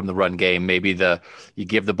got away from the run game. Maybe you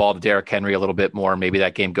give the ball to Derrick Henry a little bit more. Maybe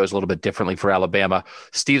that game goes a little bit differently for Alabama.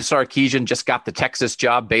 Steve Sarkisian just got the Texas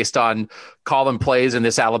job based on calling plays in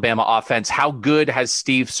this Alabama offense. How good has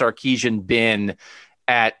Steve Sarkisian been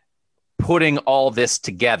at putting all this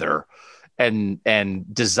together and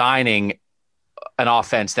designing an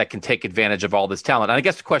offense that can take advantage of all this talent? And I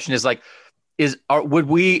guess the question is is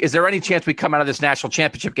there any chance we come out of this national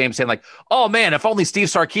championship game saying oh man, if only Steve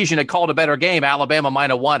Sarkisian had called a better game, Alabama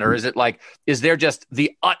might have won? Or is it is there just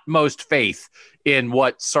the utmost faith in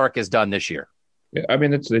what Sark has done this year? Yeah,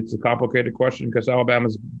 it's a complicated question because Alabama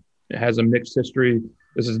has a mixed history.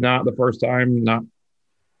 This is not the first time, not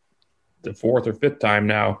the fourth or fifth time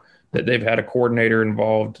now that they've had a coordinator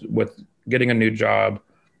involved with getting a new job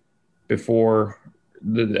before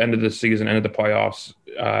the end of the season, end of the playoffs,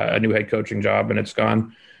 a new head coaching job, and it's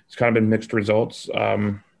kind of been mixed results. I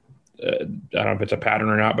don't know if it's a pattern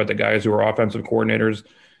or not, but the guys who are offensive coordinators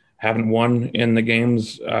haven't won in the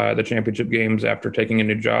games, the championship games after taking a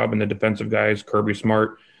new job, and the defensive guys, Kirby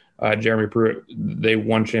Smart, Jeremy Pruitt, they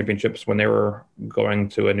won championships when they were going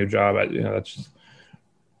to a new job. That's just,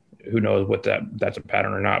 who knows what that's a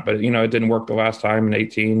pattern or not, but it didn't work the last time in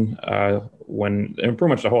 2018 when pretty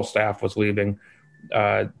much the whole staff was leaving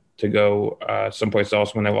to go someplace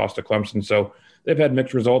else when they lost to Clemson. So they've had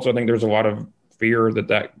mixed results. I think there's a lot of fear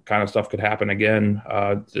that kind of stuff could happen again,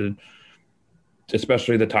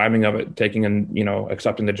 especially the timing of it, taking and,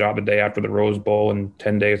 accepting the job the day after the Rose Bowl and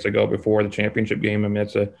 10 days ago before the championship game.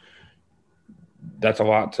 That's a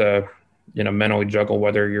lot to, mentally juggle,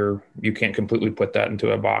 whether you can't completely put that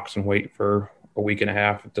into a box and wait for a week and a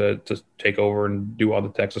half to take over and do all the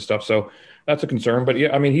Texas stuff. So that's a concern. But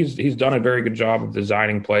yeah, he's done a very good job of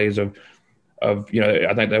designing plays of I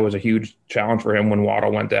think that was a huge challenge for him when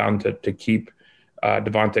Waddle went down to keep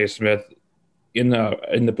Devontae Smith in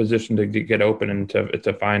the position to get open and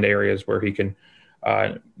to find areas where he can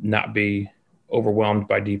not be overwhelmed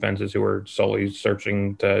by defenses who are solely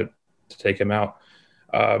searching to take him out.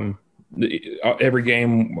 Every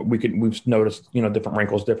game we've noticed, different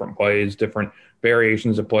wrinkles, different plays, different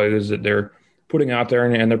variations of plays that they're putting out there,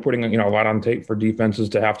 and they're putting, a lot on tape for defenses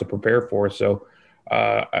to have to prepare for. So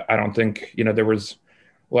I don't think, there was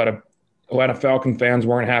a lot of Falcon fans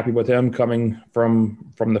weren't happy with him coming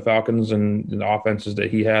from the Falcons and the offenses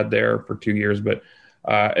that he had there for 2 years. But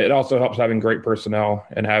it also helps having great personnel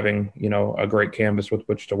and having, a great canvas with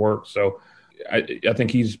which to work. So I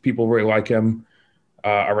think people really like him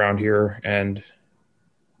around here, and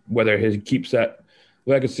whether he keeps that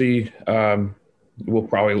legacy will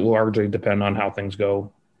probably largely depend on how things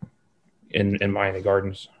go in Miami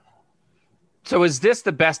Gardens. So is this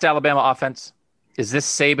the best Alabama offense? Is this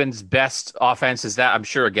Saban's best offense? Is that, I'm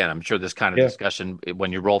sure this kind of discussion,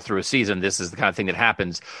 when you roll through a season, this is the kind of thing that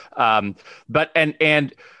happens. But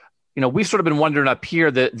we've sort of been wondering up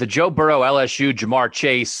here the Joe Burrow, LSU, Jamar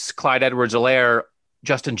Chase, Clyde Edwards-Helaire,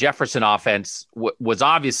 Justin Jefferson offense was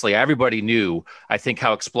obviously, everybody knew, I think,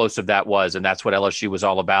 how explosive that was. And that's what LSU was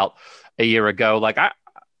all about a year ago.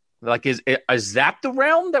 Is that the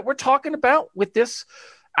realm that we're talking about with this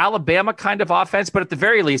Alabama kind of offense? But at the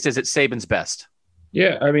very least, is it Saban's best?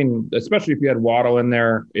 Yeah, I mean, especially if you had Waddle in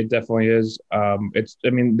there, it definitely is.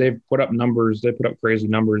 They've put up numbers. They put up crazy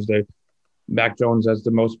numbers. Mac Jones has the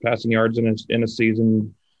most passing yards in a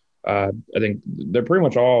season. I think they're pretty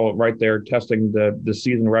much all right there testing the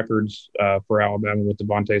season records for Alabama with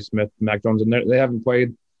Devontae Smith, Mac Jones, and they haven't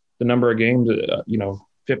played the number of games,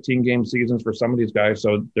 15 game seasons for some of these guys.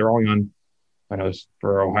 So they're only on, I know it's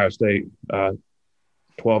for Ohio State,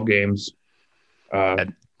 12 games.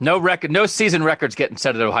 No season records getting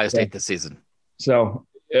set at Ohio State this season. So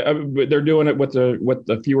but they're doing it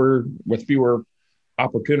with fewer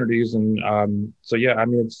opportunities, and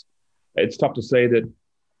it's tough to say that.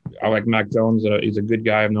 I like Mac Jones. He's a good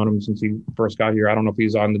guy. I've known him since he first got here. I don't know if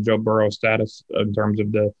he's on the Joe Burrow status in terms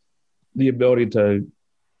of the ability to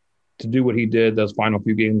do what he did those final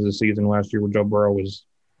few games of the season last year, where Joe Burrow was,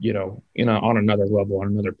 on another level, on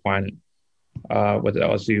another planet with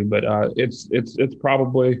LSU. But it's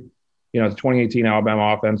probably, the 2018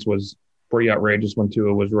 Alabama offense was pretty outrageous when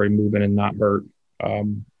Tua was really moving and not hurt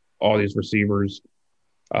all these receivers.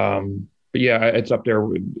 But yeah, it's up there.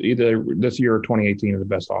 Either this year or 2018 are the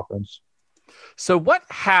best offense. So what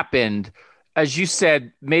happened, as you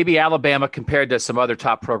said, maybe Alabama compared to some other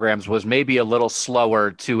top programs was maybe a little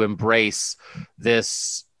slower to embrace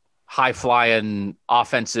this high-flying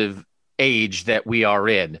offensive age that we are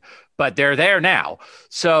in, but they're there now.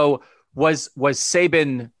 So was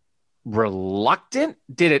Saban reluctant?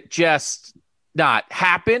 Did it just not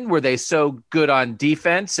happen? Were they so good on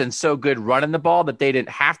defense and so good running the ball that they didn't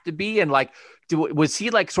have to be? And was he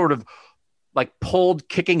sort of pulled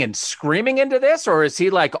kicking and screaming into this, or is he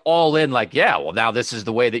all in now this is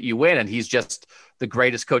the way that you win, and he's just the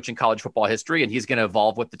greatest coach in college football history and he's going to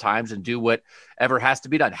evolve with the times and do whatever has to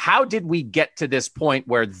be done? How did we get to this point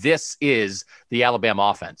where this is the Alabama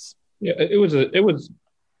offense? Yeah, it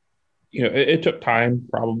took time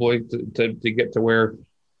probably to get to where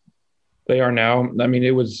they are now. I mean,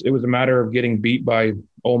 it was a matter of getting beat by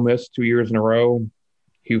Ole Miss 2 years in a row.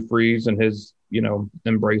 Hugh Freeze and his,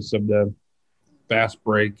 embrace of the fast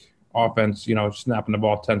break offense, snapping the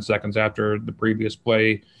ball 10 seconds after the previous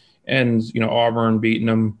play ends, Auburn beating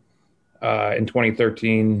them in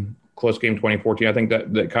 2013, close game 2014. I think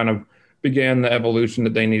that kind of began the evolution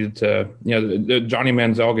that they needed to, the Johnny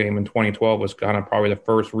Manziel game in 2012 was kind of probably the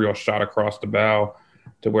first real shot across the bow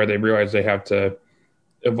to where they realized they have to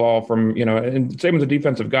evolve from, and same as a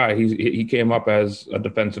defensive guy. He came up as a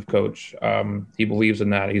defensive coach. He believes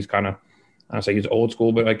in that. He's kind of, I don't say he's old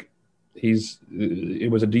school, but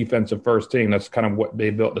it was a defensive first team. That's kind of what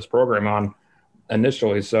they built this program on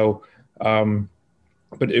initially. So,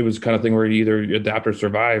 but it was kind of thing where you either adapt or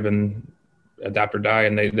survive, and adapt or die.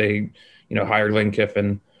 And they hired Lane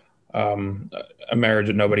Kiffin, a marriage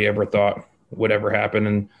that nobody ever thought would ever happen.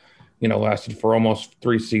 And, lasted for almost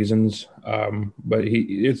 3 seasons. But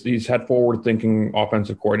he's had forward-thinking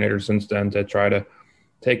offensive coordinators since then to try to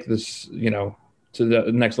take this, to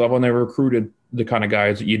the next level. And they recruited the kind of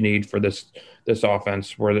guys that you need for this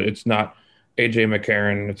offense, where it's not A.J.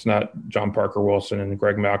 McCarron, it's not John Parker Wilson and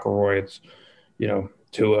Greg McElroy. It's,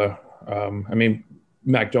 Tua.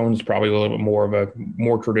 Mac Jones is probably a little bit more of a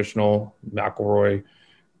more traditional McElroy,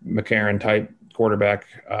 McCarron type quarterback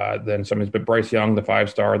than some of these, but Bryce Young, the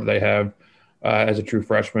 5-star that they have as a true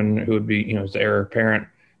freshman, who would be, his heir apparent,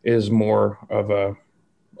 is more of a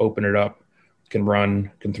open it up, can run,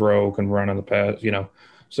 can throw, can run on the pass,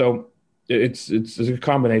 So it's a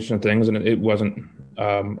combination of things, and it wasn't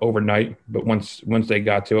overnight. But once they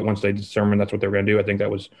got to it, once they determined that's what they were going to do, I think that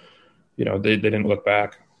was, they didn't look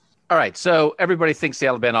back. All right, so everybody thinks the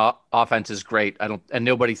Alabama offense is great. And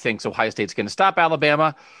nobody thinks Ohio State's going to stop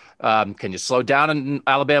Alabama. Can you slow down in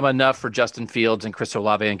Alabama enough for Justin Fields and Chris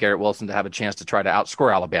Olave and Garrett Wilson to have a chance to try to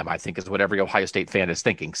outscore Alabama? I think is what every Ohio State fan is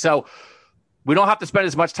thinking. So we don't have to spend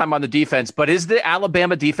as much time on the defense, but is the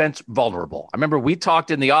Alabama defense vulnerable? I remember we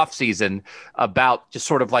talked in the offseason about just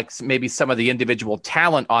sort of maybe some of the individual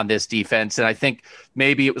talent on this defense. And I think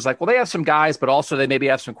maybe it was they have some guys, but also they maybe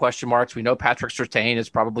have some question marks. We know Patrick Surtain is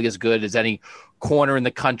probably as good as any corner in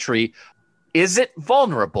the country. Is it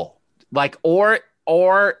vulnerable?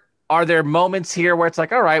 Or are there moments here where it's all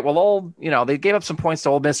right, well, they gave up some points to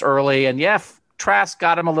Ole Miss early, and Trask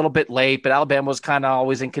got him a little bit late, but Alabama was kind of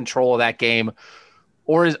always in control of that game.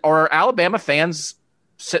 Or are Alabama fans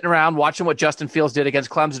sitting around watching what Justin Fields did against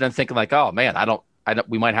Clemson and thinking oh man, I don't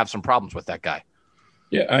we might have some problems with that guy.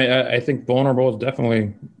 Yeah, I think vulnerable is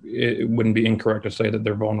definitely. It wouldn't be incorrect to say that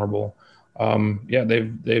they're vulnerable. Yeah,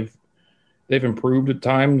 they've improved at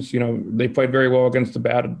times. They played very well against the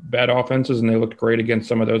bad offenses, and they looked great against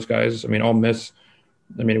some of those guys. I mean, Ole Miss.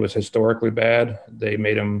 I mean, it was historically bad. They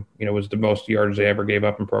made them. It was the most yards they ever gave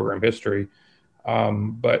up in program history.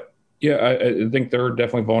 But yeah, I think there are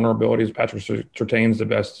definitely vulnerabilities. Patrick Surtain's the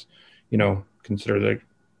best. Considered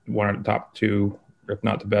one of the top two, if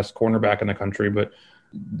not the best cornerback in the country, but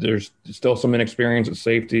there's still some inexperience at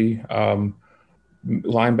safety.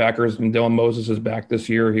 Linebackers, and Dylan Moses is back this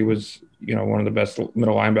year. He was, one of the best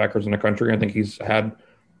middle linebackers in the country. I think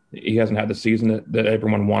he hasn't had the season that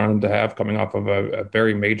everyone wanted him to have, coming off of a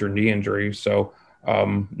very major knee injury. So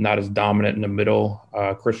not as dominant in the middle.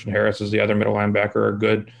 Christian Harris is the other middle linebacker, a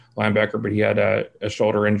good linebacker, but he had a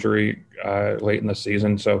shoulder injury late in the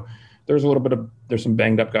season. So there's some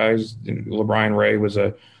banged up guys. LeBron Ray was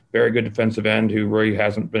a very good defensive end who really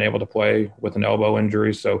hasn't been able to play with an elbow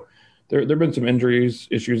injury. So there have been some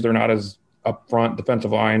issues. They're not as up front.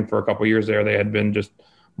 Defensive line for a couple of years there, they had been just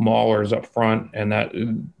maulers up front. And that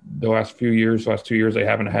the last 2 years, they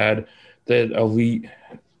haven't had the elite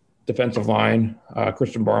defensive line.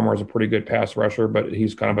 Christian Barmore is a pretty good pass rusher, but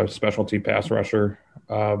he's kind of a specialty pass rusher.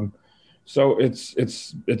 So it's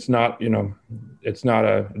not, it's not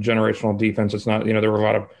a generational defense. It's not, there were a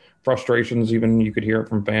lot of frustrations. Even you could hear it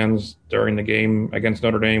from fans during the game against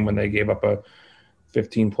Notre Dame when they gave up a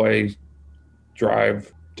 15-play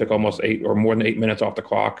drive, took almost more than 8 minutes off the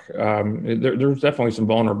clock. There's definitely some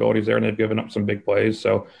vulnerabilities there, and they've given up some big plays.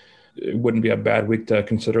 So it wouldn't be a bad week to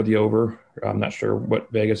consider the over. I'm not sure what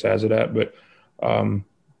Vegas has it at, but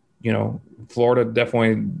Florida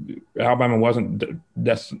definitely, Alabama wasn't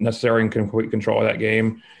necessarily in complete control of that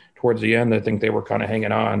game towards the end. I think they were kind of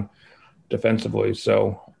hanging on defensively.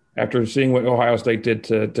 So after seeing what Ohio State did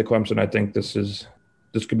to Clemson, I think this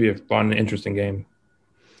could be a fun, interesting game.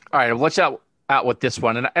 All right, let's out with this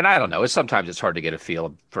one. And I don't know. Sometimes it's hard to get a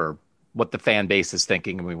feel for what the fan base is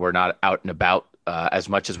thinking. I mean, we're not out and about as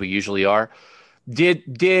much as we usually are.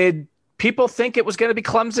 Did people think it was going to be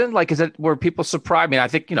Clemson? Like, were people surprised? I mean, I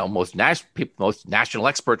think, most national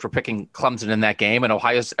experts were picking Clemson in that game, and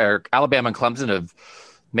Alabama and Clemson have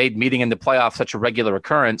made meeting in the playoffs such a regular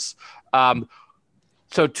occurrence.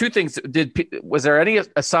 So two things. Was there any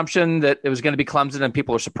assumption that it was going to be Clemson and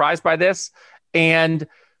people were surprised by this? And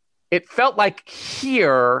it felt like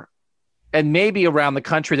here and maybe around the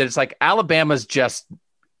country that it's like Alabama's just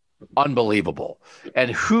unbelievable. And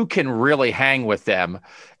who can really hang with them?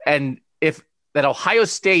 And that Ohio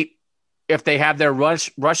State, if they have their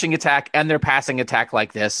rushing attack and their passing attack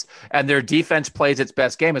like this, and their defense plays its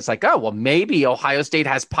best game, it's like, oh, well, maybe Ohio State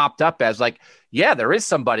has popped up as like, yeah, there is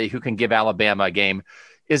somebody who can give Alabama a game.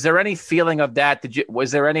 Is there any feeling of that?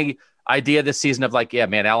 Was there any idea this season of like, yeah,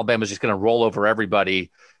 man, Alabama's just going to roll over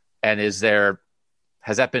everybody? And has that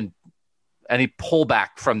been any pullback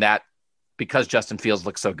from that because Justin Fields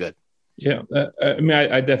looks so good? Yeah,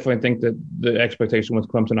 I definitely think that the expectation with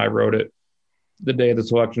Clemson, I wrote it the day of the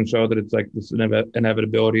selection show, that it's like this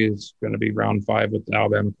inevitability is going to be round 5 with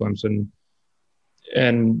Alabama, Clemson.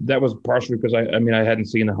 And that was partially because I hadn't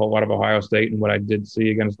seen a whole lot of Ohio State, and what I did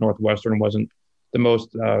see against Northwestern wasn't the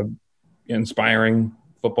most inspiring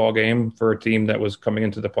football game for a team that was coming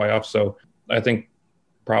into the playoffs. So I think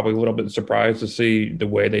probably a little bit surprised to see the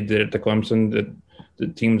way they did it to Clemson, that the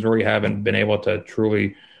teams really haven't been able to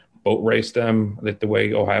truly boat race them the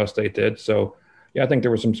way Ohio State did. So, yeah, I think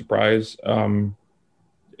there was some surprise.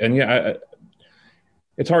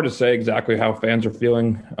 It's hard to say exactly how fans are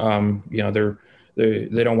feeling.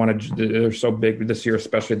 They don't want to. They're so big this year,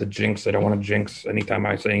 especially the jinx. They don't want to jinx. Anytime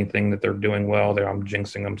I say anything that they're doing well, I'm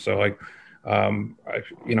jinxing them. So,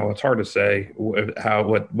 it's hard to say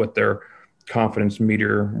what their confidence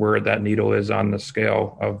meter, where that needle is on the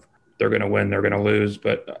scale of they're going to win, they're going to lose.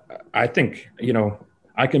 But I think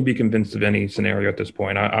I can be convinced of any scenario at this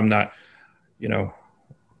point. I'm not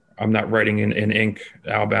writing in ink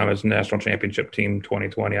Alabama's national championship team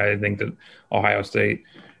 2020. I think that Ohio State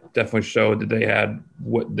definitely showed that they had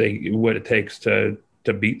what it takes to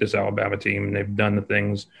beat this Alabama team, and they've done the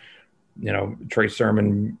things. Trey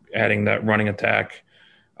Sermon adding that running attack,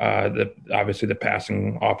 obviously the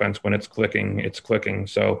passing offense, when it's clicking.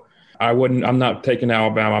 So I'm not taking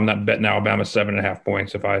Alabama. I'm not betting Alabama 7.5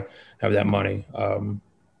 points if I have that money.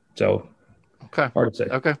 Okay, hard to say.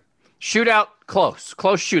 Okay. Shootout, close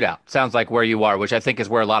shootout. Sounds like where you are, which I think is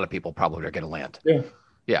where a lot of people probably are going to land.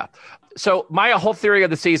 Yeah. So my whole theory of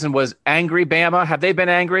the season was angry Bama. Have they been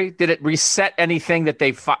angry? Did it reset anything that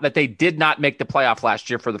they did not make the playoff last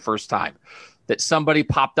year for the first time? That somebody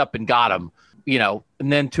popped up and got them. and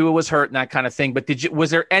then Tua was hurt and that kind of thing. But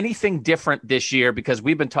was there anything different this year? Because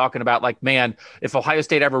we've been talking about, like, man, if Ohio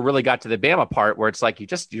State ever really got to the Bama part where it's like you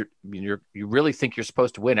really think you're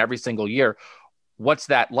supposed to win every single year, what's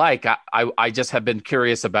that like? I just have been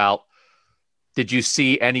curious about, did you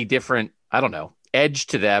see any different, I don't know, edge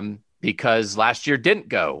to them because last year didn't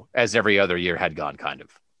go as every other year had gone, kind of?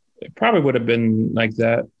 It probably would have been like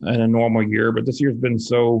that in a normal year, but this year's been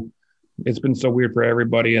it's been so weird for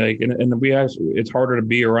everybody. Like, and it's harder to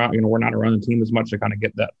be around, we're not around the team as much to kind of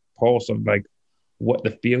get that pulse of like what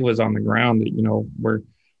the feel is on the ground, that,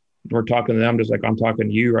 we're talking to them just like I'm talking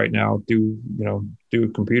to you right now through a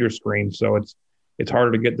computer screen. So it's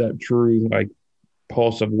harder to get that true like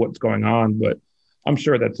pulse of what's going on, but I'm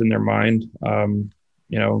sure that's in their mind.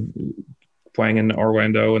 Playing in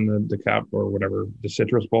Orlando in the Cap or whatever, the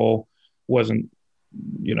Citrus Bowl wasn't,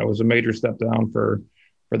 it was a major step down for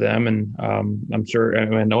them. And I'm sure,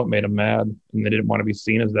 I know it made them mad and they didn't want to be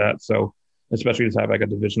seen as that. So especially to have like a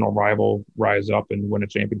divisional rival rise up and win a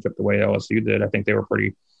championship the way LSU did, I think they were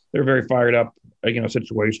very fired up,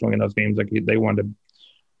 situationally in those games. Like they wanted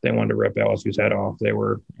to rip LSU's head off. They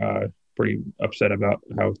were pretty upset about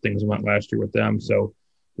how things went last year with them. So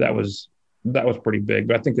that was pretty big,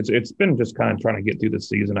 but I think it's been just kind of trying to get through the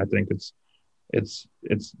season. I think there's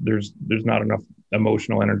not enough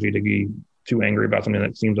emotional energy to be too angry about something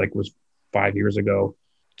that seems like was 5 years ago,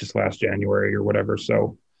 just last January or whatever.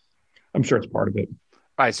 So I'm sure it's part of it.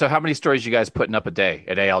 All right. So how many stories you guys putting up a day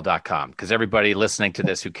at AL.com? Because everybody listening to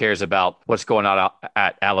this who cares about what's going on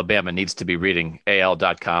at Alabama needs to be reading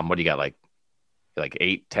AL.com. What do you got? Like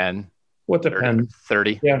 8, 10? What depends?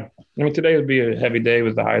 30? Yeah. I mean, today would be a heavy day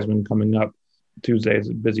with the Heisman coming up. Tuesday is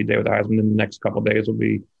a busy day with the Heisman. Then the next couple of days will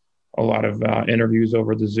be a lot of interviews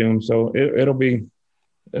over the Zoom. So it'll be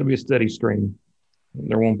a steady stream.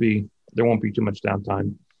 There won't be too much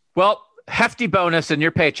downtime. Well, hefty bonus in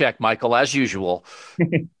your paycheck, Michael, as usual.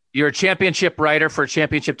 You're a championship writer for a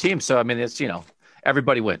championship team. So, I mean, it's,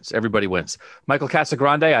 everybody wins. Everybody wins. Michael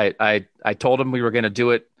Casagrande, I told him we were going to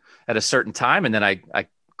do it at a certain time. And then I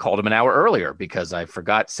called him an hour earlier because I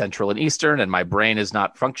forgot Central and Eastern and my brain is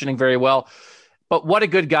not functioning very well. But what a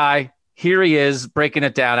good guy. Here he is breaking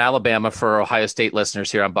it down, Alabama, for Ohio State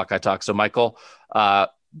listeners here on Buckeye Talk. So, Michael,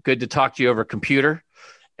 good to talk to you over computer.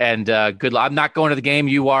 And good luck. I'm not going to the game.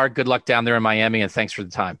 You are. Good luck down there in Miami, and thanks for the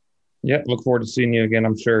time. Yeah, look forward to seeing you again.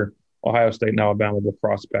 I'm sure Ohio State and Alabama will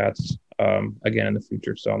cross paths again in the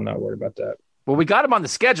future, so I'm not worried about that. Well, we got them on the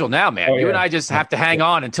schedule now, man. Oh, you and I just have to hang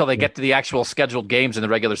on until they get to the actual scheduled games in the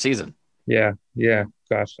regular season. Yeah.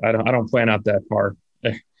 Gosh, I don't plan out that far.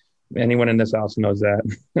 Anyone in this house knows that.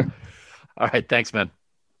 All right, thanks, man.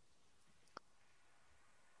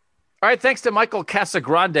 All right, thanks to Michael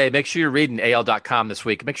Casagrande. Make sure you're reading AL.com this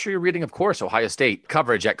week. Make sure you're reading, of course, Ohio State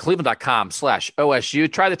coverage at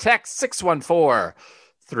cleveland.com/OSU. Try the text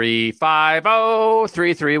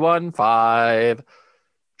 614-350-3315.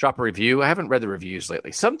 Drop a review. I haven't read the reviews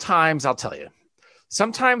lately. Sometimes, I'll tell you,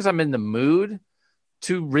 sometimes I'm in the mood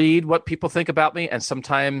to read what people think about me, and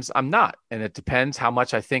sometimes I'm not. And it depends how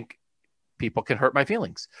much I think people can hurt my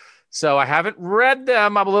feelings. So I haven't read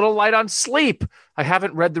them. I'm a little light on sleep. I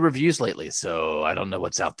haven't read the reviews lately, so I don't know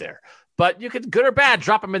what's out there. But you could, good or bad,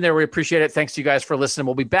 drop them in there. We appreciate it. Thanks to you guys for listening.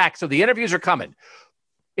 We'll be back. So the interviews are coming.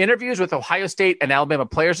 Interviews with Ohio State and Alabama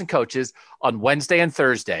players and coaches on Wednesday and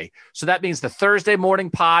Thursday. So that means the Thursday morning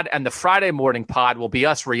pod and the Friday morning pod will be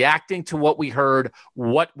us reacting to what we heard,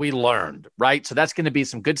 what we learned, right? So that's going to be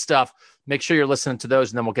some good stuff. Make sure you're listening to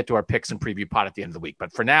those, and then we'll get to our picks and preview pod at the end of the week.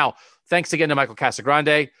 But for now, thanks again to Michael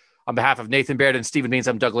Casagrande. On behalf of Nathan Baird and Stephen Means,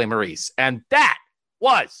 I'm Doug Lesmerises. And that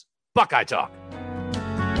was Buckeye Talk.